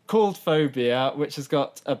 Called Phobia, which has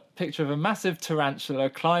got a picture of a massive tarantula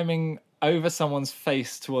climbing over someone's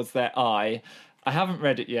face towards their eye. I haven't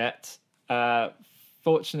read it yet.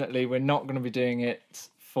 Fortunately, we're not going to be doing it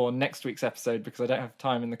for next week's episode because I don't have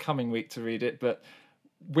time in the coming week to read it, but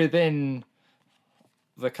within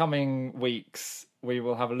the coming weeks, we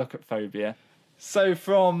will have a look at Phobia. So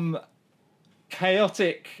from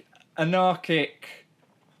chaotic, anarchic,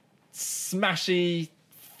 smashy,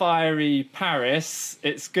 fiery Paris,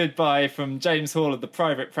 it's goodbye from James Hall of the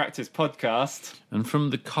Private Practice Podcast. And from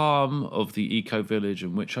the calm of the eco-village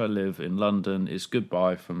in which I live in London, it's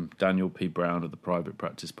goodbye from Daniel P. Brown of the Private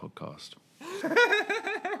Practice Podcast.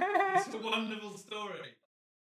 It's a wonderful story.